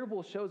the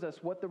parable shows us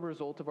what the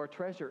result of our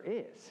treasure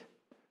is.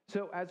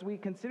 So as we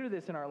consider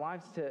this in our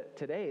lives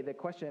today, the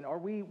question, are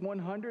we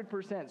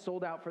 100%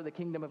 sold out for the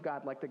kingdom of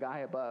God like the guy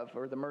above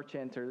or the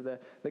merchant or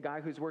the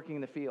guy who's working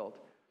in the field?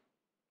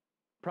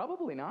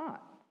 Probably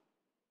not.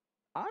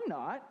 I'm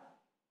not,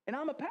 and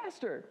I'm a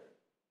pastor.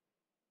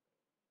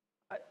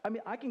 I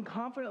mean, I can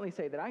confidently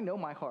say that I know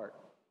my heart.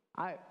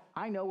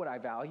 I know what I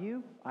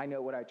value. I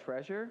know what I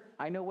treasure.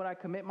 I know what I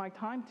commit my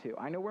time to.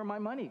 I know where my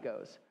money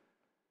goes.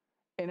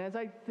 And as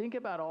I think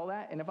about all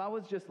that, and if I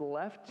was just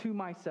left to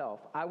myself,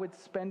 I would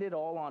spend it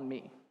all on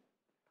me.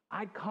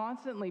 I'd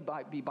constantly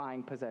be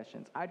buying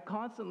possessions. I'd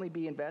constantly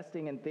be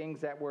investing in things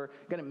that were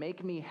going to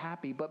make me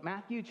happy. But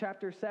Matthew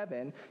chapter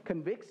 7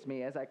 convicts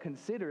me as I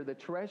consider the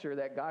treasure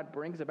that God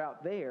brings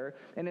about there.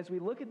 And as we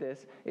look at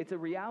this, it's a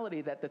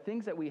reality that the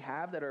things that we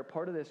have that are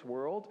part of this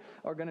world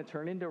are going to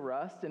turn into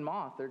rust and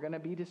moth. They're going to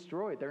be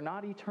destroyed. They're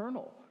not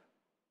eternal.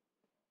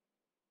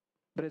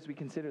 But as we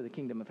consider the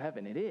kingdom of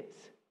heaven, it is.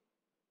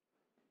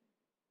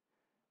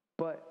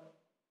 But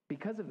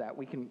because of that,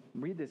 we can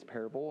read this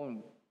parable,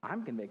 and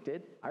I'm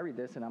convicted. I read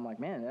this, and I'm like,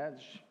 man,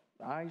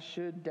 I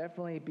should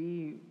definitely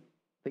be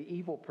the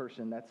evil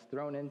person that's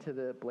thrown into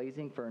the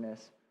blazing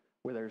furnace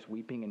where there's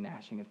weeping and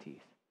gnashing of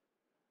teeth.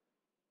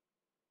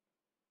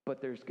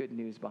 But there's good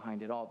news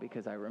behind it all,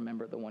 because I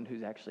remember the one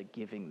who's actually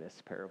giving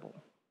this parable.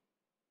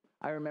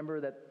 I remember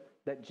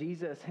that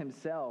Jesus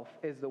himself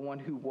is the one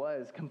who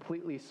was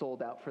completely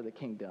sold out for the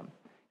kingdom.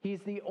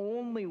 He's the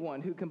only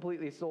one who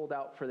completely sold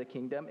out for the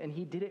kingdom, and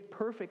he did it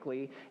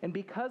perfectly. And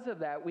because of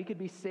that, we could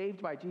be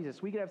saved by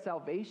Jesus. We could have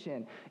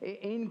salvation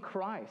in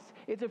Christ.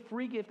 It's a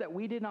free gift that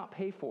we did not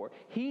pay for.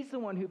 He's the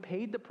one who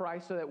paid the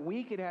price so that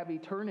we could have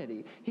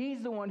eternity.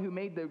 He's the one who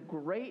made the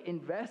great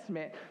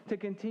investment to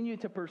continue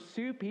to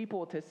pursue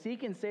people, to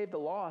seek and save the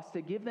lost,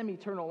 to give them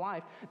eternal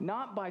life,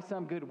 not by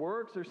some good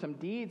works or some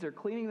deeds or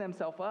cleaning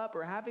themselves up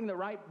or having the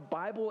right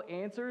Bible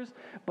answers,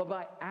 but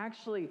by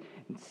actually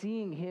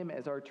seeing him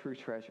as our true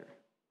treasure.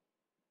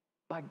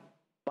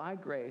 By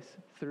grace,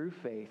 through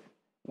faith,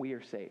 we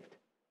are saved.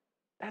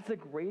 That's the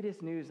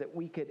greatest news that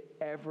we could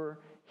ever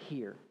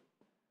hear.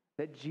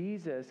 That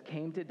Jesus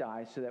came to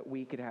die so that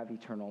we could have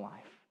eternal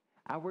life.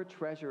 Our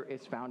treasure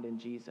is found in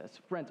Jesus.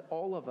 Friends,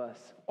 all of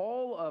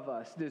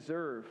us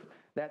deserve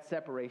that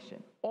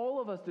separation. All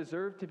of us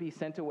deserve to be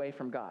sent away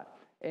from God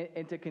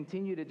and to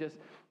continue to just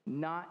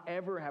not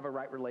ever have a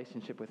right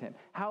relationship with him.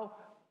 How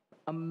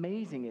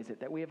amazing is it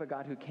that we have a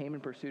God who came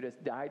and pursued us,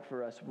 died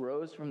for us,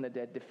 rose from the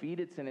dead,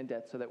 defeated sin and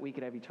death so that we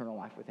could have eternal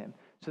life with him,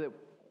 so that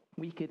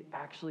we could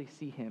actually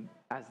see him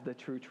as the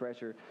true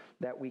treasure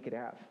that we could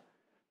have.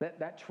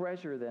 That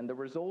treasure then, the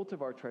result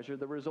of our treasure,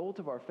 the result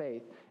of our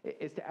faith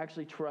is to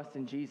actually trust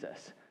in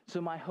Jesus.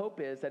 So my hope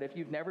is that if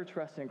you've never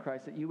trusted in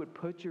Christ, that you would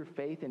put your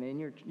faith and in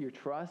your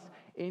trust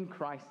in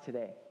Christ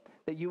today.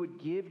 That you would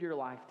give your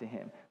life to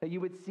him. That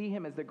you would see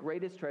him as the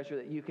greatest treasure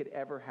that you could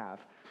ever have.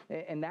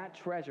 And that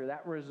treasure,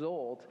 that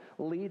result,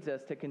 leads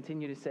us to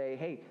continue to say,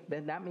 hey,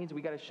 then that means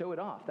we got to show it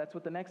off. That's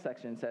what the next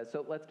section says.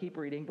 So let's keep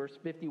reading. Verse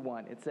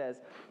 51, it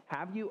says,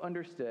 have you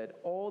understood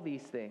all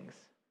these things?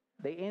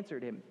 They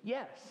answered him,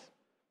 yes.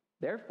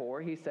 Therefore,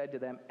 he said to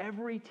them,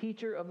 every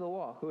teacher of the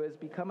law who has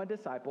become a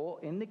disciple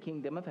in the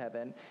kingdom of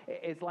heaven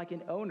is like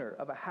an owner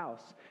of a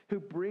house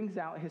who brings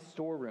out his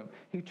storeroom,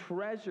 who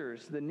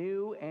treasures the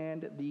new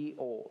and the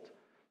old.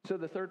 So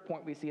the third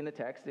point we see in the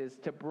text is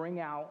to bring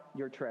out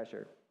your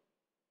treasure.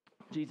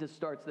 Jesus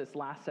starts this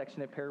last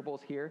section of parables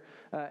here,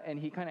 and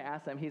he kind of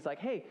asks them, he's like,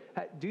 hey,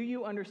 do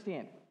you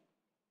understand?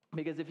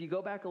 Because if you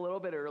go back a little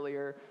bit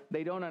earlier,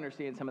 they don't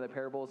understand some of the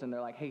parables, and they're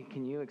like, hey,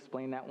 can you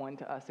explain that one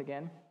to us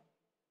again?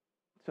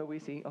 So we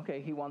see,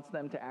 okay, he wants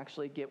them to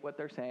actually get what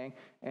they're saying,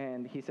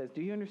 and he says,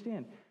 do you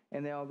understand?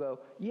 And they all go,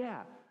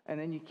 yeah. And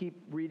then you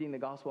keep reading the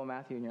Gospel of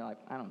Matthew, and you're like,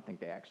 I don't think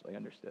they actually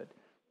understood.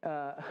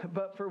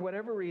 But for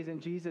whatever reason,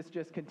 Jesus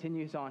just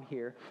continues on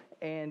here,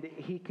 and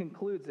he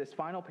concludes this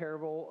final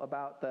parable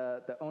about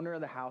the owner of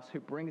the house who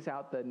brings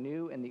out the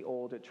new and the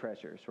old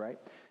treasures, right?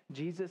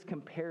 Jesus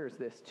compares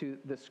this to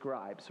the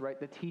scribes, right?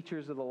 The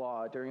teachers of the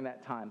law during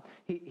that time.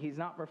 He's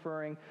not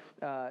referring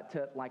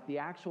to like the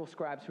actual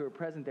scribes who are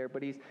present there,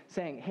 but he's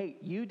saying, hey,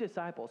 you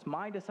disciples,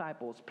 my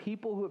disciples,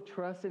 people who have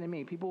trusted in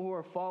me, people who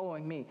are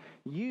following me,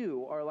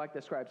 you are like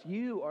the scribes.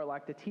 You are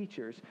like the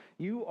teachers.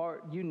 You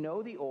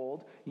know the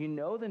old, you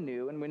know the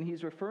new. And when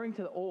he's referring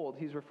to the old,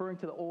 he's referring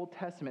to the Old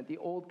Testament, the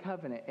Old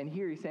Covenant. And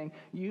here he's saying,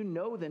 you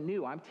know the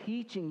new. I'm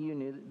teaching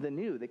you the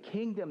new, the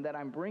kingdom that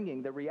I'm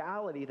bringing, the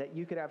reality that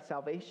you could have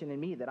salvation in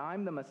me, that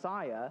I'm the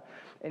Messiah.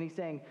 And he's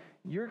saying,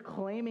 you're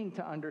claiming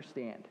to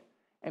understand.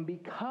 And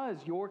because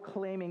you're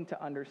claiming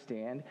to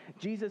understand,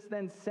 Jesus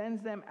then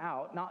sends them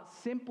out, not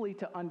simply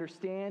to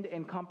understand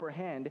and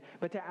comprehend,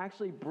 but to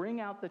actually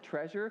bring out the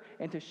treasure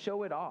and to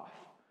show it off.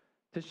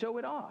 To show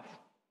it off.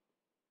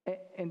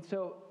 And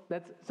so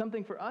that's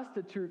something for us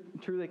to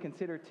truly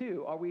consider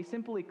too. Are we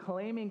simply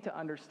claiming to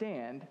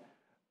understand?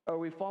 Or are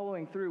we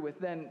following through with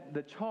then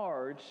the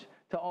charge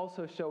to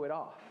also show it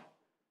off?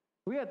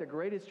 We have the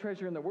greatest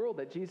treasure in the world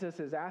that Jesus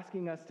is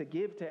asking us to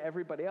give to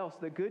everybody else.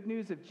 The good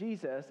news of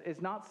Jesus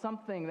is not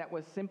something that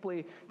was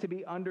simply to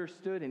be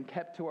understood and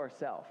kept to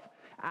ourselves.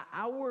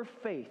 Our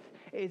faith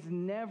is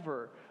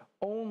never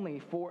only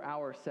for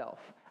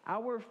ourselves.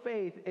 Our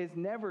faith is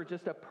never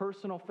just a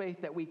personal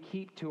faith that we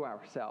keep to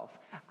ourselves.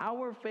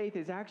 Our faith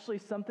is actually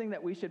something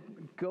that we should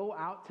go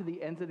out to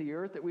the ends of the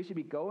earth, that we should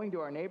be going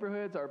to our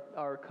neighborhoods,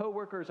 our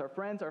coworkers, our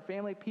friends, our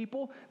family,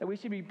 people, that we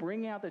should be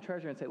bringing out the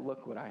treasure and say,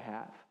 look what I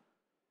have.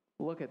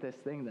 Look at this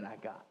thing that I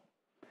got.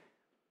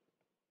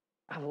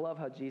 I love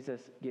how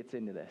Jesus gets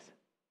into this.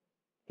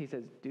 He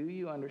says, do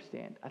you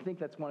understand? I think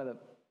that's one of the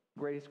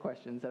greatest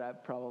questions that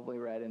I've probably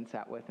read and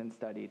sat with and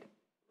studied.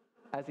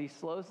 As he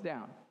slows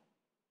down,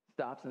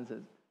 stops and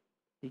says,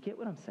 do you get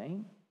what I'm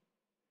saying?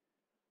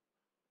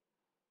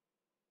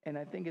 And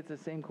I think it's the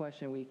same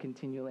question we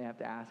continually have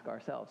to ask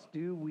ourselves.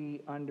 Do we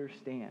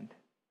understand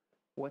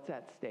what's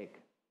at stake?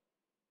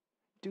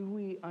 Do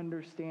we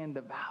understand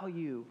the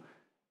value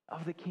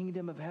of the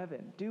kingdom of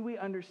heaven? Do we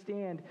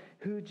understand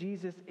who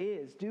Jesus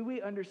is? Do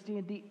we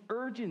understand the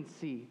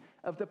urgency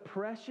of the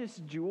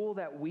precious jewel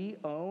that we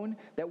own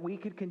that we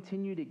could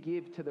continue to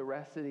give to the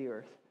rest of the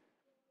earth?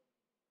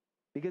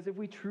 Because if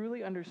we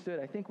truly understood,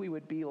 I think we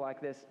would be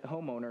like this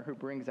homeowner who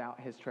brings out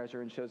his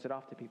treasure and shows it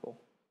off to people.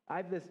 I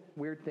have this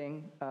weird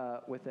thing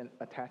with an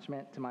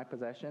attachment to my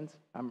possessions.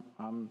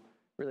 I'm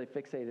really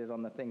fixated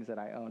on the things that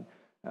I own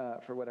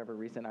for whatever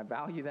reason. I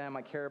value them.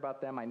 I care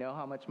about them. I know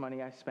how much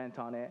money I spent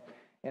on it.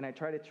 And I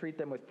try to treat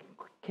them with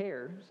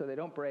care so they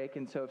don't break.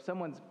 And so if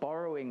someone's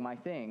borrowing my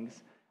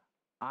things,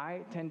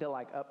 I tend to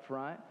like up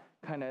front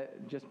kind of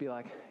just be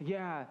like,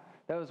 yeah,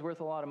 that was worth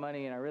a lot of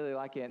money and I really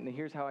like it. And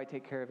here's how I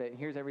take care of it. And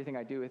here's everything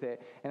I do with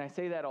it. And I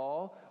say that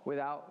all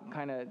without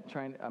kind of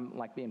I'm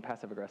like being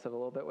passive aggressive a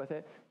little bit with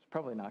it. It's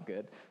probably not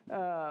good.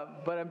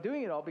 But I'm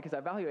doing it all because I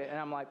value it. And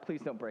I'm like,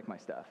 please don't break my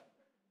stuff.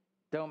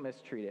 Don't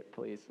mistreat it,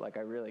 please. Like,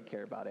 I really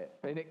care about it.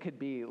 And it could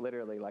be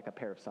literally like a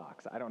pair of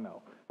socks. I don't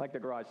know, like the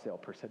garage sale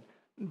person.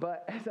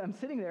 But as I'm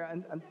sitting there,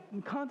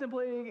 I'm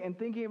contemplating and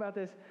thinking about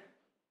this,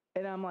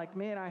 and I'm like,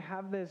 man, I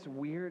have this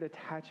weird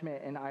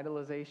attachment and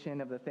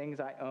idolization of the things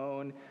I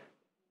own,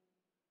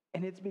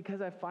 and it's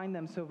because I find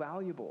them so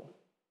valuable.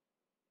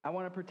 I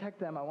want to protect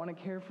them. I want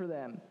to care for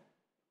them.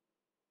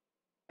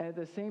 And at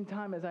the same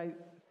time, as I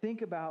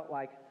think about,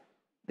 like,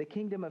 the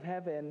kingdom of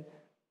heaven,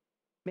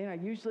 man, I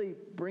usually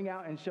bring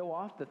out and show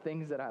off the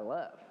things that I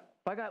love.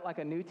 If I got like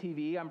a new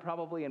TV, I'm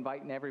probably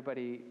inviting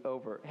everybody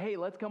over. Hey,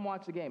 let's come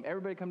watch the game.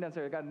 Everybody come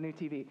downstairs. I got a new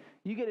TV.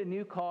 You get a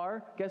new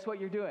car, guess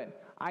what you're doing?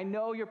 I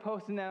know you're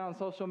posting that on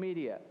social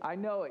media. I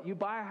know it. You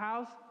buy a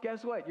house,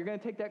 guess what? You're going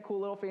to take that cool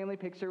little family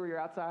picture where you're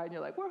outside and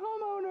you're like, we're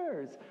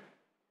homeowners.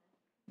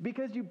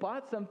 Because you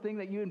bought something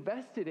that you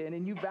invested in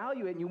and you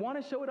value it and you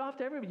want to show it off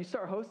to everybody. You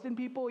start hosting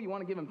people. You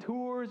want to give them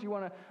tours. You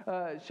want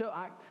to show.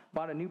 I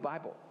bought a new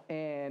Bible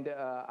and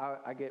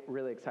I get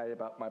really excited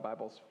about my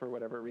Bibles for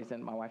whatever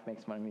reason. My wife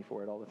makes fun of me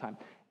for it all the time.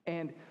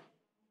 And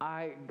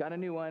I got a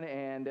new one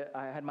and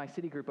I had my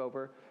city group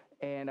over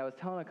and I was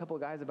telling a couple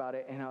of guys about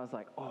it and I was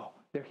like, oh,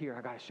 they're here.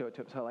 I got to show it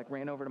to them. So I like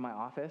ran over to my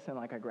office and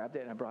like I grabbed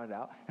it and I brought it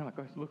out. And I'm like,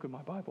 guys, look at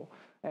my Bible.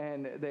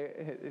 And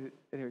they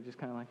were just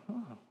kind of like,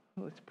 oh.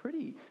 Well, it's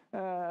pretty.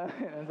 And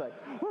I was like,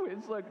 oh,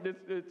 it's like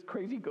this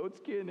crazy goat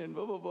skin and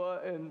blah, blah, blah.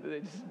 And they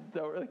just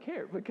don't really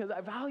care because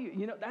I value,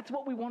 that's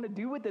what we want to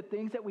do with the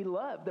things that we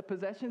love, the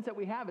possessions that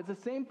we have. It's the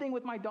same thing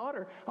with my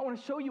daughter. I want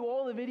to show you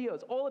all the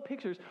videos, all the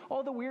pictures,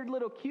 all the weird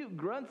little cute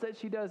grunts that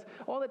she does,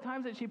 all the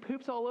times that she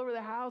poops all over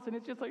the house. And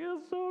it's just like,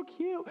 it's so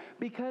cute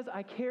because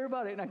I care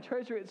about it and I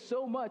treasure it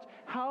so much.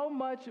 How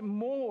much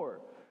more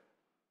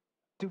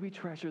do we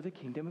treasure the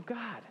kingdom of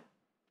God?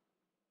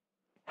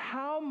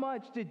 How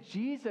much did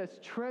Jesus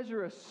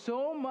treasure us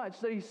so much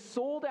that he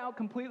sold out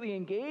completely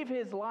and gave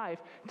his life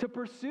to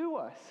pursue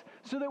us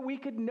so that we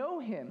could know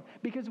him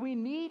because we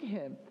need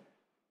him?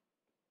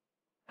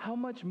 How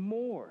much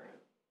more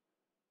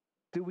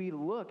do we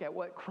look at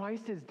what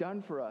Christ has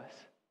done for us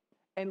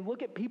and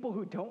look at people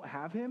who don't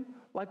have him.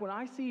 Like when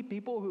I see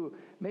people who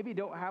maybe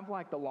don't have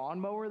like the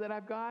lawnmower that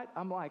I've got,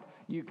 I'm like,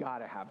 you got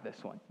to have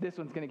this one. This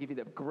one's going to give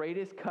you the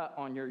greatest cut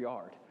on your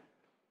yard.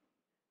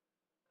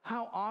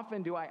 How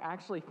often do I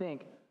actually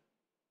think,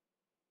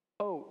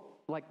 oh,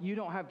 like you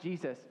don't have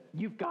Jesus,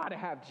 you've got to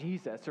have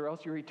Jesus, or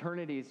else your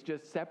eternity is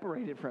just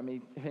separated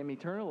from him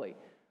eternally.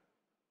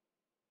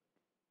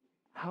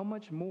 How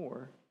much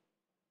more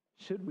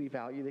should we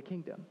value the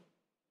kingdom?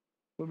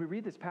 When we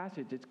read this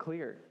passage, it's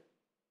clear.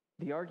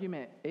 The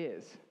argument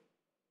is,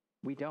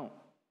 we don't.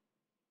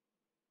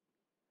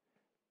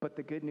 But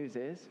the good news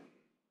is,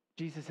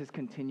 Jesus is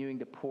continuing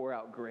to pour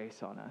out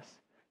grace on us,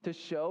 to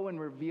show and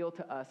reveal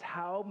to us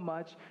how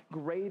much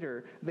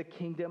greater the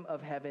kingdom of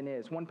heaven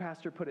is. One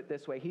pastor put it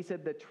this way. He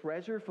said, the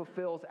treasure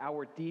fulfills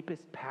our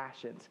deepest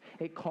passions.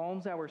 It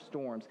calms our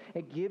storms.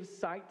 It gives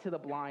sight to the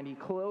blind. He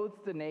clothes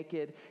the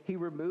naked. He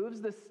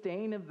removes the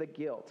stain of the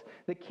guilt.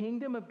 The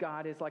kingdom of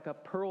God is like a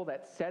pearl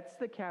that sets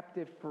the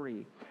captive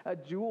free, a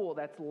jewel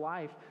that's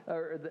life,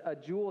 or a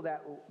jewel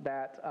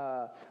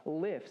that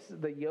lifts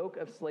the yoke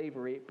of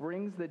slavery. It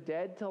brings the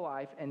dead to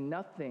life, and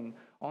nothing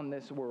on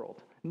this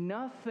world,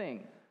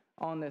 nothing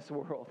on this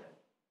world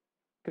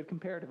could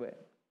compare to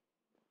it.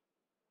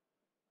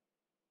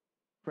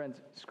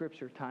 Friends,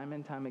 Scripture time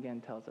and time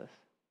again tells us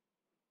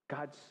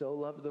God so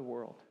loved the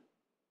world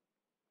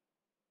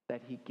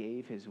that he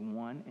gave his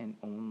one and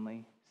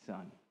only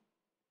Son,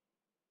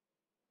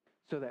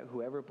 so that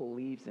whoever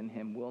believes in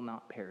him will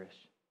not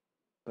perish,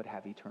 but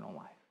have eternal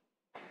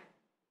life.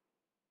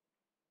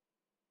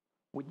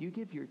 Would you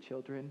give your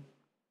children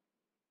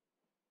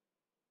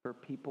for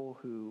people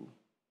who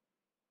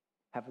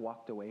have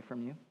walked away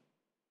from you?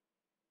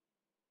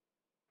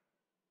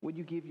 Would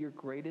you give your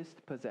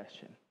greatest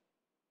possession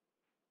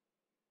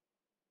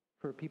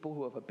for people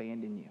who have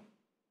abandoned you?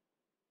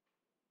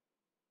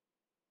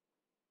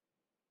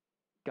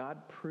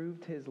 God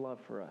proved his love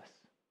for us,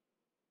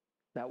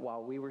 that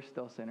while we were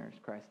still sinners,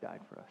 Christ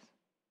died for us.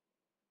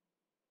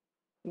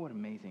 What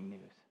amazing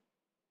news.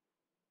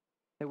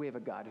 That we have a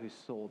God who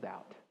sold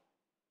out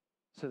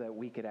so that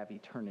we could have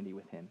eternity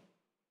with him.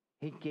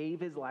 He gave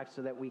his life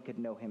so that we could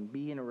know him,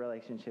 be in a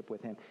relationship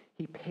with him.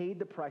 He paid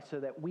the price so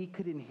that we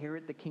could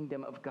inherit the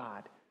kingdom of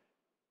God.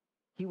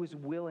 He was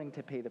willing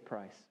to pay the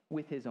price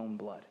with his own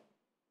blood.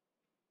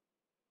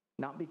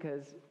 Not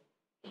because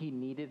he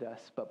needed us,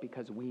 but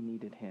because we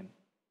needed him.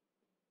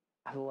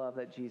 I love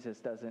that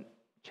Jesus doesn't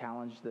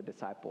challenge the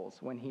disciples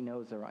when he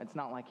knows they're wrong. It's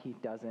not like he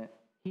doesn't.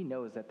 He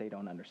knows that they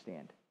don't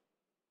understand.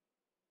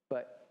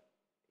 But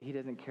he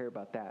doesn't care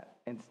about that.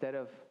 Instead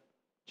of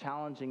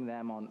challenging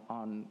them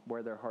on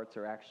where their hearts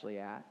are actually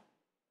at,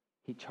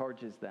 he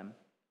charges them.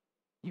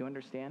 You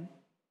understand?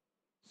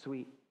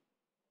 Sweet.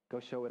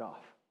 Go show it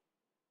off.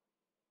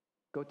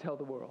 Go tell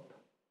the world.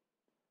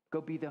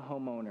 Go be the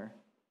homeowner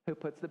who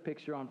puts the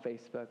picture on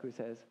Facebook who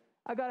says,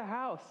 I got a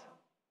house.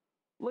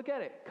 Look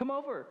at it. Come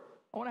over.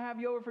 I want to have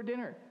you over for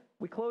dinner.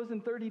 We close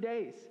in 30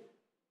 days.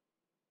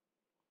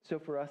 So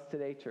for us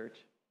today, church,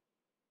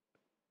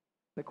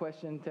 the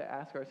question to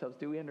ask ourselves,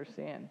 do we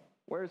understand?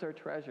 Where's our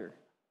treasure?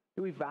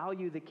 Do we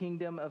value the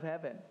kingdom of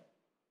heaven?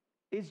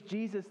 Is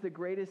Jesus the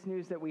greatest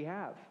news that we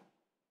have?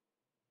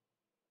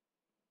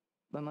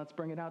 Then let's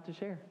bring it out to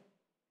share.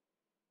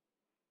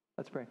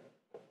 Let's pray.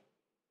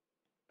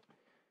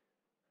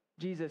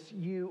 Jesus,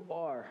 you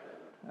are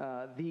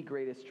the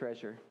greatest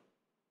treasure.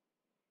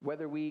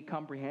 Whether we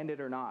comprehend it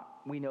or not,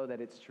 we know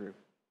that it's true.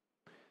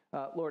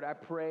 Lord, I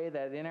pray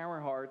that in our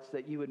hearts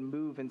that you would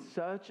move in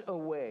such a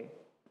way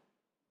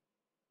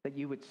that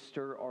you would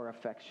stir our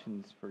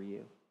affections for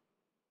you.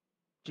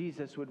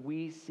 Jesus, would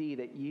we see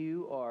that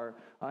you are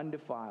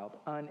undefiled,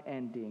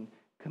 unending,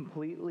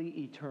 completely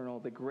eternal,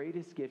 the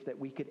greatest gift that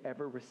we could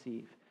ever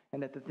receive,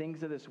 and that the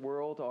things of this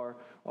world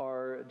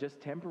are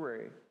just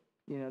temporary.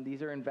 You know,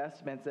 these are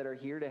investments that are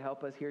here to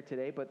help us here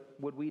today, but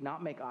would we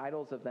not make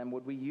idols of them?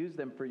 Would we use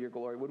them for your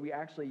glory? Would we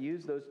actually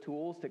use those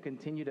tools to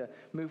continue to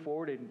move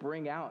forward and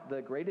bring out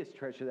the greatest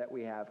treasure that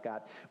we have,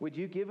 God? Would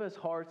you give us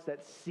hearts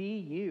that see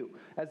you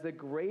as the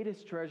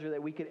greatest treasure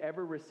that we could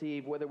ever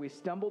receive, whether we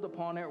stumbled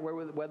upon it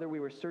or whether we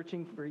were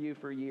searching for you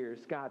for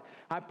years? God,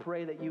 I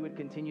pray that you would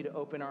continue to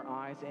open our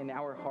eyes and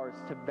our hearts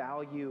to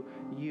value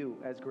you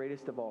as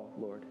greatest of all,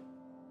 Lord.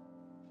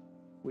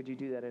 Would you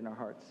do that in our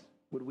hearts?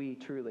 Would we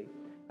truly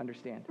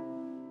understand?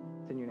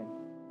 It's in your name.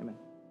 Amen.